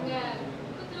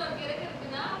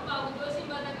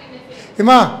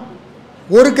 ஏம்மா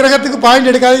ஒரு கிரகத்துக்கு பாயிண்ட்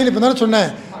எடுக்காதீங்கன்னு இப்போ தானே சொன்னேன்.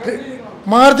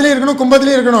 மகரத்துலேயும் இருக்கணும்,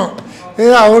 கும்பத்துலேயும் இருக்கணும்.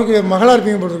 அவருக்கு மகளாக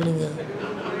இருப்பீங்க போட்டுருக்கீங்க.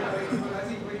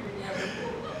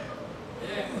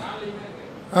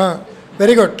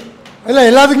 Very good. இல்லை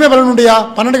எல்லாத்துக்குமே பலன் உண்டுயா,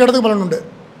 12 கடத்துக்கு பலன் உண்டு.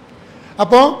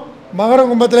 அப்போது மகர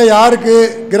கும்பத்தில் யாருக்கு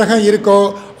கிரகம் இருக்கோ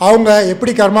அவங்க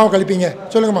எப்படி கர்மாவை கழிப்பீங்க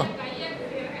சொல்லுங்கம்மா.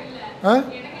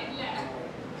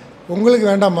 உங்களுக்கு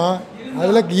வேண்டாம்மா,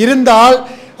 அதில் இருந்தால்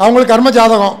அவங்களுக்கு கர்ம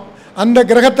ஜாதகம், அந்த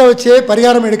கிரகத்தை வச்சே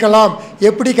பரிகாரம் எடுக்கலாம்.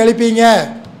 எப்படி கழிப்பீங்க?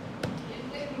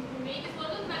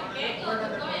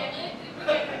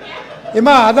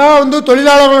 ஏம்மா அதான்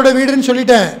தொழிலாளர்களோட வீடுன்னு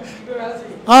சொல்லிட்டேன்.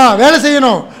 வேலை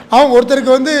செய்யணும். அவங்க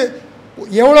ஒருத்தருக்கு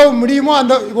எவ்வளோ முடியுமோ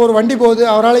அந்த இப்போ ஒரு வண்டி போகுது,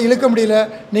 அவரால் இழுக்க முடியல,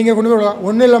 நீங்கள் கொண்டு போய் விடலாம்.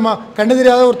 ஒன்றும் இல்லைம்மா, கண்ணு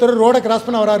தெரியாத ஒருத்தர் ரோடை கிராஸ்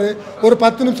பண்ண வராரு, ஒரு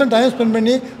 10 நிமிஷம் டைம் ஸ்பெண்ட்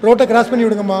பண்ணி ரோட்டை கிராஸ் பண்ணி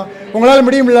விடுங்கம்மா, உங்களால்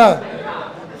முடியுமில்ல?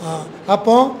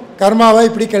 அப்போ கர்மாவை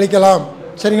இப்படி கழிக்கலாம்.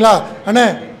 சரிங்களா அண்ணே?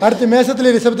 அடுத்து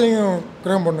மேசத்துலேயும் ரிஷபத்துலேயும்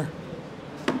கிரகம் பொண்ணு.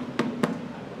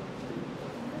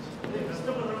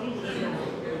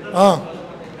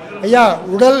 ஐயா,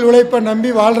 உடல் உழைப்பை நம்பி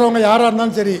வாழ்கிறவங்க யாராக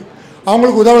இருந்தாலும் சரி,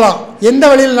 அவங்களுக்கு உதவலாம் எந்த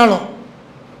வழியில்னாலும்.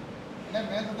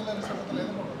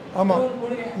 ஆமாம்,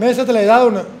 மேசத்தில் ஏதாவது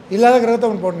ஒன்று இல்லாத கிரகத்தை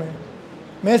ஒன்று போடணும்.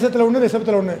 மேசத்தில் ஒன்று,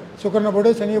 ரிஷபத்தில் ஒன்று. சுக்கரனை போடு,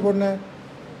 சனியை போடணும்.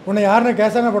 உன்னை யாருன்னு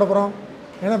கேசான போட போகிறோம்?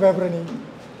 என்ன பேப்பர நீ?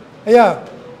 ஐயா,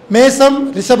 மேசம்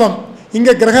ரிஷபம்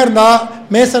இங்கே கிரகம் இருந்தால்,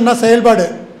 மேசம்னா செயல்பாடு,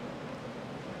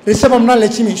 ரிஷபம்னா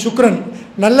லட்சுமி சுக்கிரன்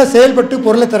நல்ல செயல்பட்டு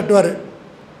பொருளை திரட்டுவார்.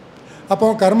 அப்போ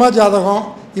கர்மா ஜாதகம்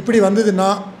இப்படி வந்ததுன்னா,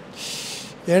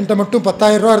 என்கிட்ட மட்டும்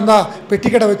 10,000 ரூபா இருந்தால் பெட்டி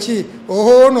கடை வச்சு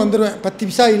ஓஹோன்னு வந்துடுவேன், 10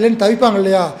 பைசா இல்லைன்னு தவிப்பாங்க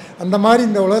இல்லையா? அந்த மாதிரி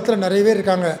இந்த உலகத்தில் நிறைய பேர்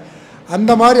இருக்காங்க.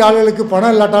 அந்த மாதிரி ஆளுகளுக்கு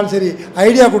பணம் இல்லாட்டாலும் சரி,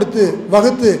 ஐடியா கொடுத்து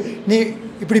வகுத்து நீ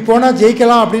இப்படி போனால்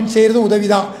ஜெயிக்கலாம் அப்படின்னு செய்கிறதும் உதவி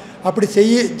தான். அப்படி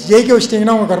ஜெயிக்க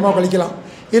வச்சிட்டிங்கன்னா உங்கள் கர்மா கழிக்கலாம்.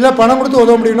 இல்லை பணம் கொடுத்து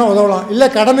உதவ முடியும்னா உதவலாம். இல்லை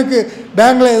கடனுக்கு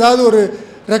பேங்கில் ஏதாவது ஒரு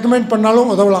ரெக்கமெண்ட்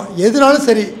பண்ணாலும் உதவலாம். எதுனாலும்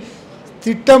சரி,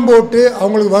 திட்டம் போட்டு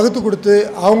அவங்களுக்கு வகுத்து கொடுத்து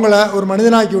அவங்கள ஒரு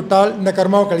மனிதனாக்கி விட்டால் இந்த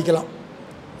கர்மாவை கழிக்கலாம்.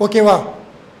 ஓகேவா?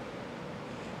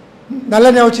 நல்ல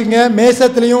ஞாபகிங்க,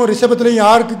 மேசத்துலேயும் ரிஷபத்துலேயும்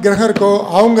யாருக்கு கிரகம் இருக்கோ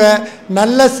அவங்க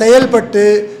நல்ல செயல்பட்டு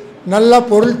நல்ல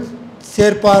பொருள்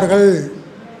சேர்ப்பார்கள்.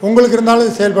 உங்களுக்கு இருந்தாலும்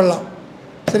இது செயல்படலாம்.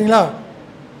 சரிங்களா?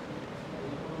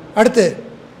 அடுத்து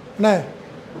என்ன,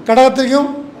 கடகத்துலேயும்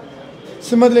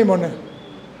சிம்மத்துலேயும் பொண்ணு,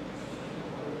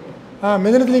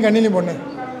 மிதுனத்துலேயும் கண்ணிலையும் பொண்ணு.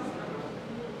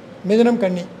 மிதுனம்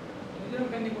கன்னி.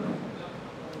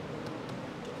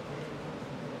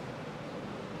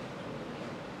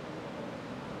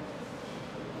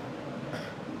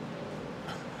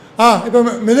 இப்போ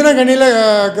மிதுன கண்ணியில்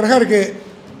கிரகம் இருக்குது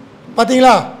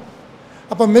பார்த்தீங்களா?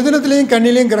 அப்போ மிதுனத்துலேயும்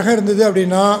கண்ணிலையும் கிரகம் இருந்தது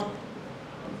அப்படின்னா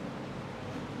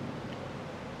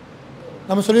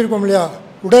நம்ம சொல்லியிருக்கோம் இல்லையா,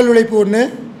 உடல் உழைப்பு ஒன்று,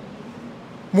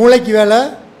 மூளைக்கு வேலை,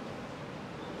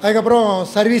 அதுக்கப்புறம்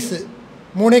சர்வீஸு,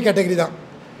 3 கேட்டகரி தான்.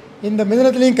 இந்த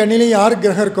மிதுனத்துலேயும் கண்ணிலையும் யாருக்கு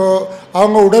கிரகம் இருக்கோ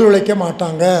அவங்க உடல் உழைக்க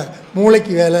மாட்டாங்க,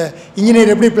 மூளைக்கு வேலை.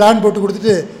 இன்ஜினியர் எப்படி பிளான் போட்டு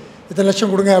கொடுத்துட்டு இத்தனை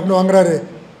லட்சம் கொடுங்க அப்படின்னு வாங்குறாரு,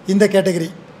 இந்த கேட்டகரி.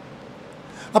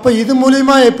 அப்போ இது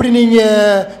மூலிமா எப்படி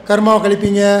நீங்கள் கர்மாவை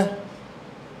கழிப்பீங்க?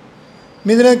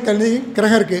 மிதுன கண்ணி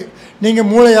கிரகம் இருக்குது, நீங்கள்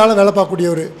மூளையால் வேலை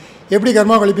பார்க்கக்கூடியவர், எப்படி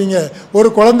கர்மா கழிப்பீங்க? ஒரு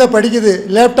குழந்தை படிக்குது,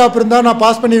 லேப்டாப் இருந்தால் நான்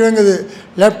பாஸ் பண்ணிடுவேங்குது,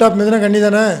 லேப்டாப் மிதுன கண்ணி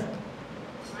தானே,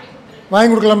 வாங்கி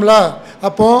கொடுக்கலாம்ல?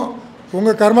 அப்போது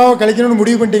உங்கள் கர்மாவை கழிக்கணும்னு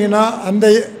முடிவு பண்ணிட்டீங்கன்னா, அந்த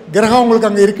கிரகம் உங்களுக்கு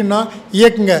அங்கே இருக்குன்னா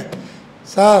இயக்குங்க.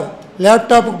 சார்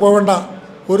லேப்டாப்புக்கு போக வேண்டாம்,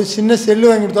 ஒரு சின்ன செல்லு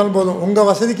வாங்கி கொடுத்தாலும் போதும், உங்கள்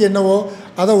வசதிக்கு என்னவோ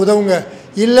அதை உதவுங்க.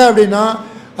 இல்லை அப்படின்னா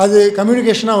அது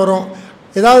கம்யூனிகேஷனாக வரும்,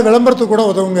 ஏதாவது விளம்பரத்துக்கு கூட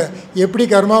உதவுங்க. எப்படி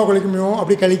கர்மாவை கழிக்க முடியும்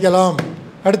அப்படி கழிக்கலாம்.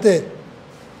 அடுத்து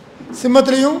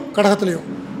சிம்மத்துலேயும் கடகத்துலேயும்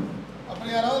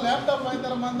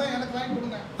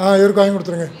இவருக்கு வாங்கி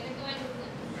கொடுத்துருங்க.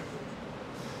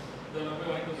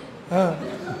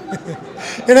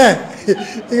 என்ன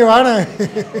இங்கே வாங்க.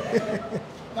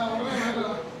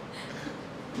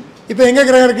 இப்போ எங்கே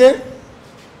கிரகம் இருக்கு?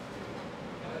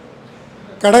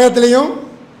 கடகத்துலேயும்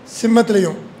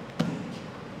சிம்மத்துலேயும்.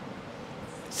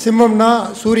 சிம்மம்னா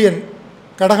சூரியன்,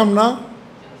 கடகம்னா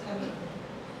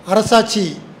அரசாட்சி.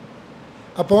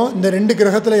 அப்போது இந்த 2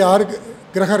 கிரகத்தில் யாருக்கு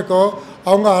கிரகம் இருக்கோ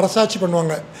அவங்க அரசாட்சி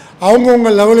பண்ணுவாங்க, அவங்கவுங்க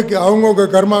லெவலுக்கு, அவங்கவுங்க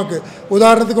கர்மாவுக்கு.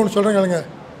 உதாரணத்துக்கு ஒன்று சொல்கிறேன் கேளுங்க.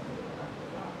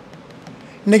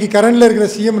 இன்றைக்கி கரண்டில் இருக்கிற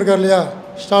சிஎம் இருக்கார் இல்லையா,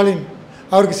 ஸ்டாலின்,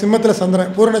 அவருக்கு சிம்மத்தில்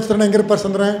சந்திரன். பூர நட்சத்திரம் எங்கே இருப்பார்?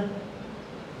 சந்திரன்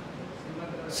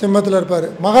சிம்மத்தில் இருப்பார்.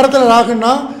 மகரத்தில்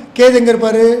ராகுன்னா கேது எங்கே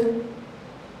இருப்பார்?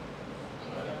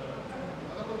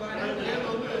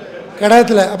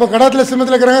 கடகத்தில். அப்போ கடகத்தில்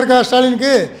சிம்மத்தில் கிரகம் இருக்கா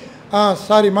ஸ்டாலினுக்கு?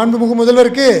 சாரி, மாண்புமிகு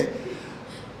முதல்வருக்கு.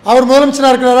 அவர்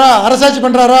முதலமைச்சராக இருக்கிறாரா, அரசாட்சி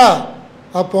பண்ணுறாரா?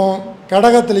 அப்போ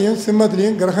கடகத்துலேயும்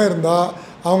சிம்மத்துலேயும் கிரகம் இருந்தால்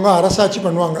அவங்க அரசாட்சி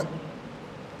பண்ணுவாங்க.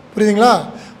 புரியுதுங்களா?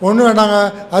 ஒன்றும் வேண்டாங்க,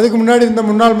 அதுக்கு முன்னாடி இருந்த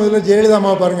முன்னாள் முதல்வர் ஜெயலலிதா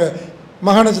அம்மாவை பாருங்கள்,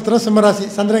 மகா நட்சத்திரம் சிம்மராசி,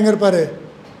 சந்திரன் எங்கே இருப்பார்?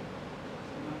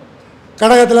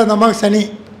 கடகத்தில். அந்த அம்மாவுக்கு சனி.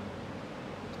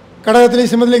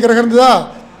 கடகத்துலேயும் சிம்மத்துலேயும் கிரகம் இருந்ததா?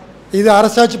 இது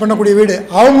அரசாட்சி பண்ணக்கூடிய வீடு.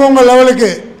 அவங்கவுங்க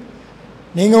லெவலுக்கு.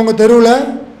 நீங்கள் உங்கள் தெருவில்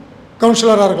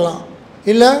கவுன்சிலராக இருக்கலாம்,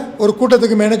 இல்லை ஒரு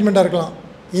கூட்டத்துக்கு மேனேஜ்மெண்ட்டாக இருக்கலாம்.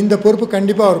 இந்த பொறுப்பு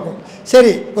கண்டிப்பாக இருக்கும்.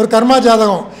 சரி, ஒரு கர்மா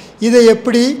ஜாதகம், இதை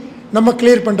எப்படி நம்ம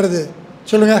கிளியர் பண்ணுறது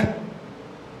சொல்லுங்கள்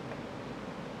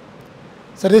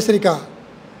சர்வேஸ்வரிக்கா?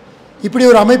 இப்படி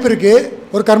ஒரு அமைப்பு இருக்குது,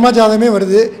 ஒரு கர்மா ஜாதகமே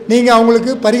வருது, நீங்கள்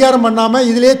அவங்களுக்கு பரிகாரம் பண்ணாமல்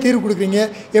இதிலே தீர்வு கொடுக்குறீங்க.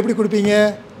 எப்படி கொடுப்பீங்க?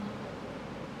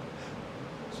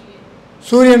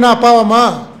 சூரியன்னா அப்பாவாம்மா,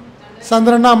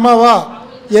 சந்திரன்னா அம்மாவா,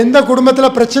 எந்த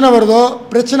குடும்பத்தில் பிரச்சனை வருதோ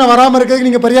பிரச்சனை வராமல் இருக்கிறதுக்கு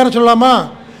நீங்கள் பரிகாரம் சொல்லலாமா?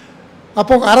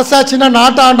 அப்போது அரசாட்சின்னா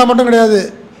நாட்டை ஆண்டா மட்டும் கிடையாது,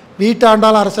 வீட்டை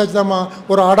ஆண்டாலும் அரசாட்சி தாம்மா.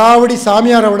 ஒரு அடாவடி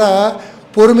சாமியாரை விட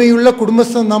பொறுமையுள்ள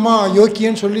குடும்பஸ்தன் தாம்மா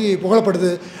யோக்கியன்னு சொல்லி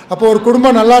புகழப்படுது. அப்போ ஒரு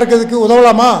குடும்பம் நல்லா இருக்கிறதுக்கு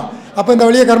உதவலாமா? அப்போ இந்த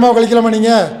வழியை கர்மாவை கழிக்கலாமா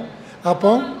நீங்கள்?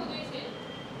 அப்போ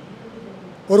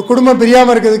ஒரு குடும்பம்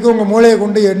பிரியாமல் இருக்கிறதுக்கு உங்கள் மூளையை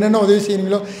கொண்டு என்னென்ன உதவி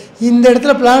செய்யணுங்களோ இந்த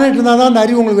இடத்துல பிளானட் இருந்தால் தான் அந்த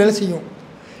அறிவு உங்களுக்கு வேலை செய்யும்.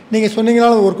 நீங்கள்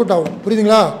சொன்னீங்கனாலும் அது ஒர்க் அவுட் ஆகும்.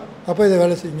 புரியுதுங்களா? அப்போ இதை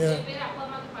வேலை செய்யுங்க.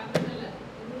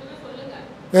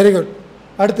 Very good.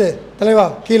 அடுத்து தலைவா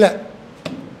கீழே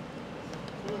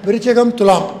விருச்சிகம்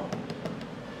துலாம்.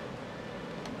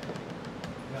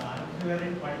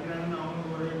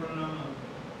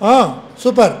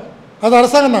 சூப்பர். அது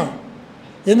அரசாங்கம் தான்,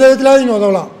 எந்த விதத்துலையாவது நீங்கள்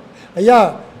உதவலாம். ஐயா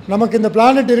நமக்கு இந்த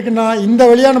பிளானட் இருக்குன்னா இந்த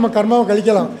வழியாக நம்ம கர்மாவை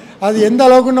கழிக்கலாம். அது எந்த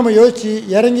அளவுக்குன்னு நம்ம யோசித்து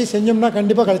இறங்கி செஞ்சோம்னா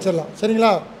கண்டிப்பாக கழிச்சிடலாம்.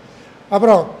 சரிங்களா?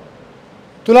 அப்புறம்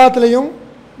துலாத்துலேயும்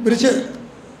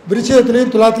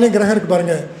விருச்சிகத்துலேயும் துலாத்துலேயும் கிரகம் இருக்குது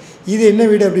பாருங்கள். இது என்ன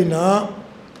வீடு அப்படின்னா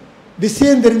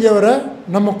விஷயம் தெரிஞ்சவரை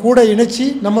நம்ம கூட இணைச்சி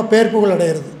நம்ம பேர் புகழ்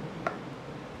அடையிறது.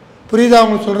 புரியுதா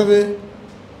உங்களுக்கு சொல்கிறது?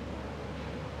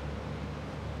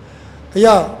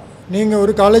 ஐயா நீங்கள்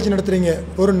ஒரு காலேஜ் நடத்துகிறீங்க,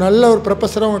 ஒரு நல்ல ஒரு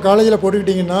ப்ரொஃபஸரை உங்கள் காலேஜில்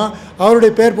போட்டுக்கிட்டிங்கன்னா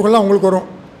அவருடைய பேர் புகழ்லாம் உங்களுக்கு வரும்.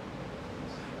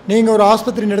 நீங்கள் ஒரு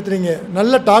ஆஸ்பத்திரி நடத்துகிறீங்க,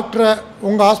 நல்ல டாக்டரை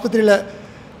உங்கள் ஆஸ்பத்திரியில்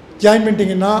ஜாயின்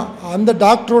பண்ணிட்டீங்கன்னா அந்த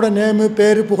டாக்டரோட நேமு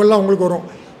பேர் புகழ்லாம் உங்களுக்கு வரும்.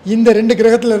 இந்த 2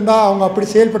 கிரகத்தில் இருந்தால் அவங்க அப்படி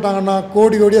செயல்பட்டாங்கன்னா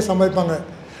கோடி கோடியாக சம்பாதிப்பாங்க.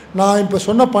 நான் இப்போ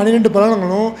சொன்ன 12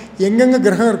 பலன்களும் எங்கெங்கே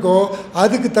கிரகம் இருக்கோ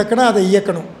அதுக்கு தக்கன அதை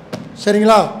இயக்கணும்.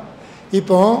 சரிங்களா?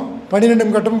 இப்போ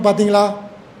 12 கட்டமும் பார்த்தீங்களா?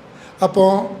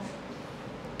 அப்போது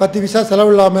 10 பைசா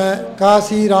செலவு இல்லாமல்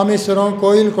காசி ராமேஸ்வரம்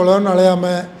கோயில் குளம்னு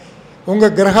அலையாமல்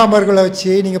உங்கள் கிரக அமர்களை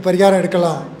வச்சு நீங்கள் பரிகாரம்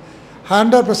எடுக்கலாம்.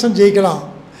 100% ஜெயிக்கலாம்.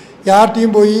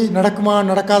 யார்கிட்டையும் போய் நடக்குமா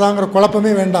நடக்காதாங்கிற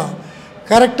குழப்பமே வேண்டாம்,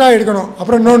 கரெக்டாக எடுக்கணும்.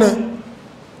 அப்புறம் இன்னொன்று,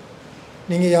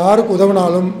 நீங்கள் யாருக்கு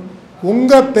உதவினாலும்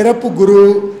உங்கள் பிறப்பு குரு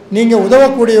நீங்கள்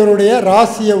உதவக்கூடியவருடைய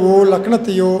ராசியவோ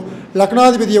லக்னத்தையோ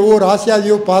லக்னாதிபதியவோ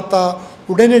ராசியாதியோ பார்த்தா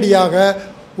உடனடியாக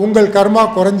உங்கள் கர்மா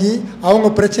குறைஞ்சி அவங்க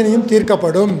பிரச்சனையும்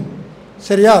தீர்க்கப்படும்.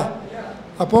 சரியா?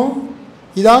 அப்போ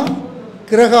இதான்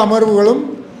கிரக அமர்வுகளும்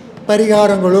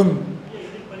பரிகாரங்களும்.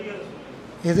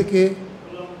 எதுக்கு?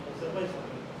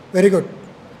 Very good.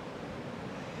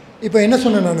 இப்போ என்ன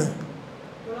சொன்னேன் நான்?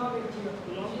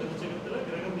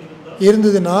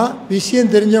 இருந்ததுன்னா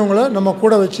விஷயம் தெரிஞ்சவங்கள நம்ம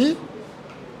கூட வச்சு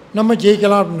நம்ம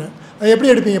ஜெயிக்கலாம் அப்படின்னு. அது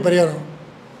எப்படி எடுப்பீங்க பரிகாரம்?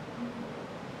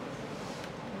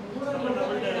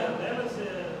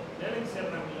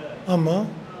 ஆமாம்.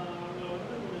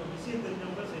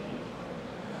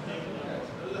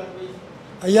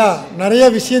 ஐயா நிறைய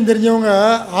விஷயம் தெரிஞ்சவங்க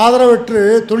ஆதரவற்று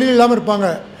தொழில் இல்லாமல் இருப்பாங்க.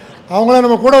 அவங்கள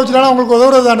நம்ம கூட வச்சுட்டாலும் அவங்களுக்கு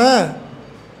உதவுறது தானே.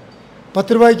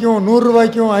 10 ரூபாய்க்கும் 100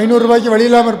 ரூபாய்க்கும் 500 ரூபாய்க்கும் வழி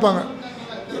இல்லாமல் இருப்பாங்க.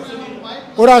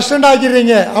 ஒரு அசிஸ்டண்ட்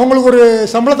ஆக்கிடுறீங்க, அவங்களுக்கு ஒரு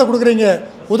சம்பளத்தை கொடுக்குறீங்க,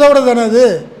 உதவுறது தானே அது.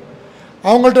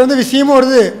 அவங்கள்ட்ட வந்து விஷயமும்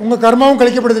வருது, உங்கள் கர்மாவும்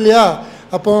கழிக்கப்படுது இல்லையா?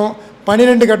 அப்போது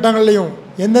 12 கட்டங்கள்லையும்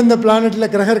எந்தெந்த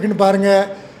பிளானட்டில் கிரகம் இருக்குன்னு பாருங்கள்.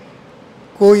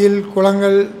 கோயில்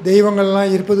குளங்கள்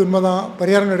தெய்வங்கள்லாம் இருப்பது உண்மைதான்,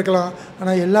 பரிகாரம் எடுக்கலாம்.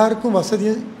 ஆனால் எல்லாருக்கும்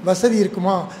வசதி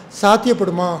இருக்குமா,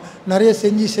 சாத்தியப்படுமா? நிறைய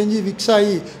செஞ்சு விக்ஸ்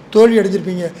ஆகி தோல்வி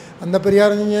அடைஞ்சிருப்பீங்க. அந்த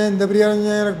பரிகாரம் இந்த பரிகாரம்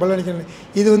எனக்கு பலன் அளிக்கணும்.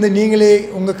 இது வந்து நீங்களே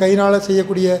உங்கள் கையினால்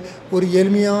செய்யக்கூடிய ஒரு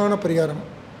எளிமையான பரிகாரம்.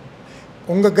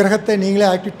 உங்கள் கிரகத்தை நீங்களே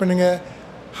ஆக்டிவேட் பண்ணுங்கள்,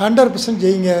 100%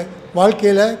 ஜெயிங்க.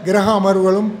 வாழ்க்கையில் கிரக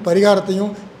அமர்வுகளும்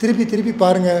பரிகாரத்தையும் திருப்பி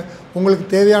பாருங்கள். உங்களுக்கு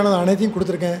தேவையானது அனைத்தையும்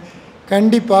கொடுத்துருக்கேன்.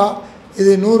 கண்டிப்பாக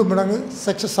இது 100 மடங்கு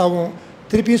சக்ஸஸ் ஆகும்.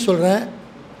 திருப்பியும் சொல்கிறேன்,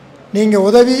 நீங்கள்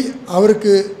உதவி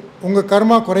அவருக்கு உங்கள்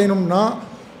கர்மா குறையணும்னா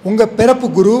உங்கள் பிறப்பு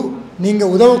குரு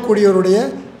நீங்கள் உதவக்கூடியவருடைய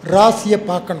ராசியை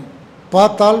பார்க்கணும்.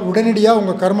 பார்த்தால் உடனடியாக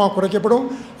உங்கள் கர்மா குறைக்கப்படும்,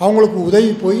 அவங்களுக்கு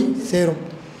உதவி போய் சேரும்.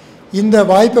 இந்த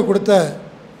வாய்ப்பை கொடுத்த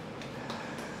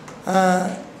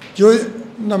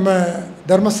நம்ம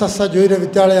தர்மசாஸ்திரா ஜோதிட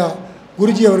வித்யாலயா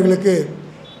குருஜி அவர்களுக்கு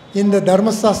இந்த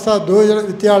தர்மசாஸ்திரா ஜோதிட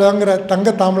வித்யாலயங்கிற தங்க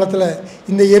தாம்பலத்தில்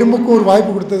இந்த எறும்புக்கு ஒரு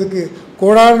வாய்ப்பு கொடுத்ததுக்கு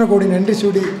கோடான கோடி நன்றி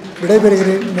சூடி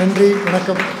விடைபெறுகிறேன். நன்றி,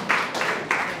 வணக்கம்.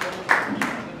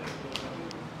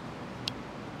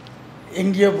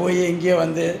 எங்கேயோ போய் எங்கேயோ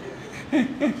வந்து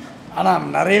ஆனால்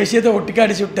நிறைய விஷயத்தை ஒட்டுக்கா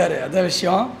அடிச்சு விட்டார். அதான்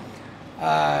விஷயம்.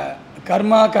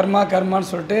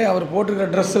 கர்மான்னு சொல்லிட்டு அவர் போட்டிருக்கிற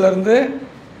ட்ரெஸ்ஸுலேருந்து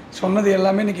சொன்னது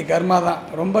எல்லாமே இன்றைக்கி கர்மா தான்.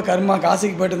 ரொம்ப கர்மா.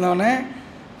 காசிக்கு போயிட்டு இருந்தவொடனே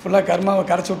ஃபுல்லாக கர்மாவை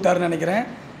கரைச்சி விட்டாருன்னு நினைக்கிறேன்.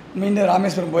 மீண்டும்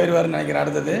ராமேஸ்வரம் போயிடுவார்னு நினைக்கிறேன்.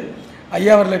 அடுத்தது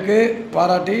ஐயா அவர்களுக்கு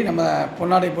பாராட்டி நம்ம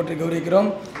பொன்னாடை போட்டு கௌரவிக்கிறோம்.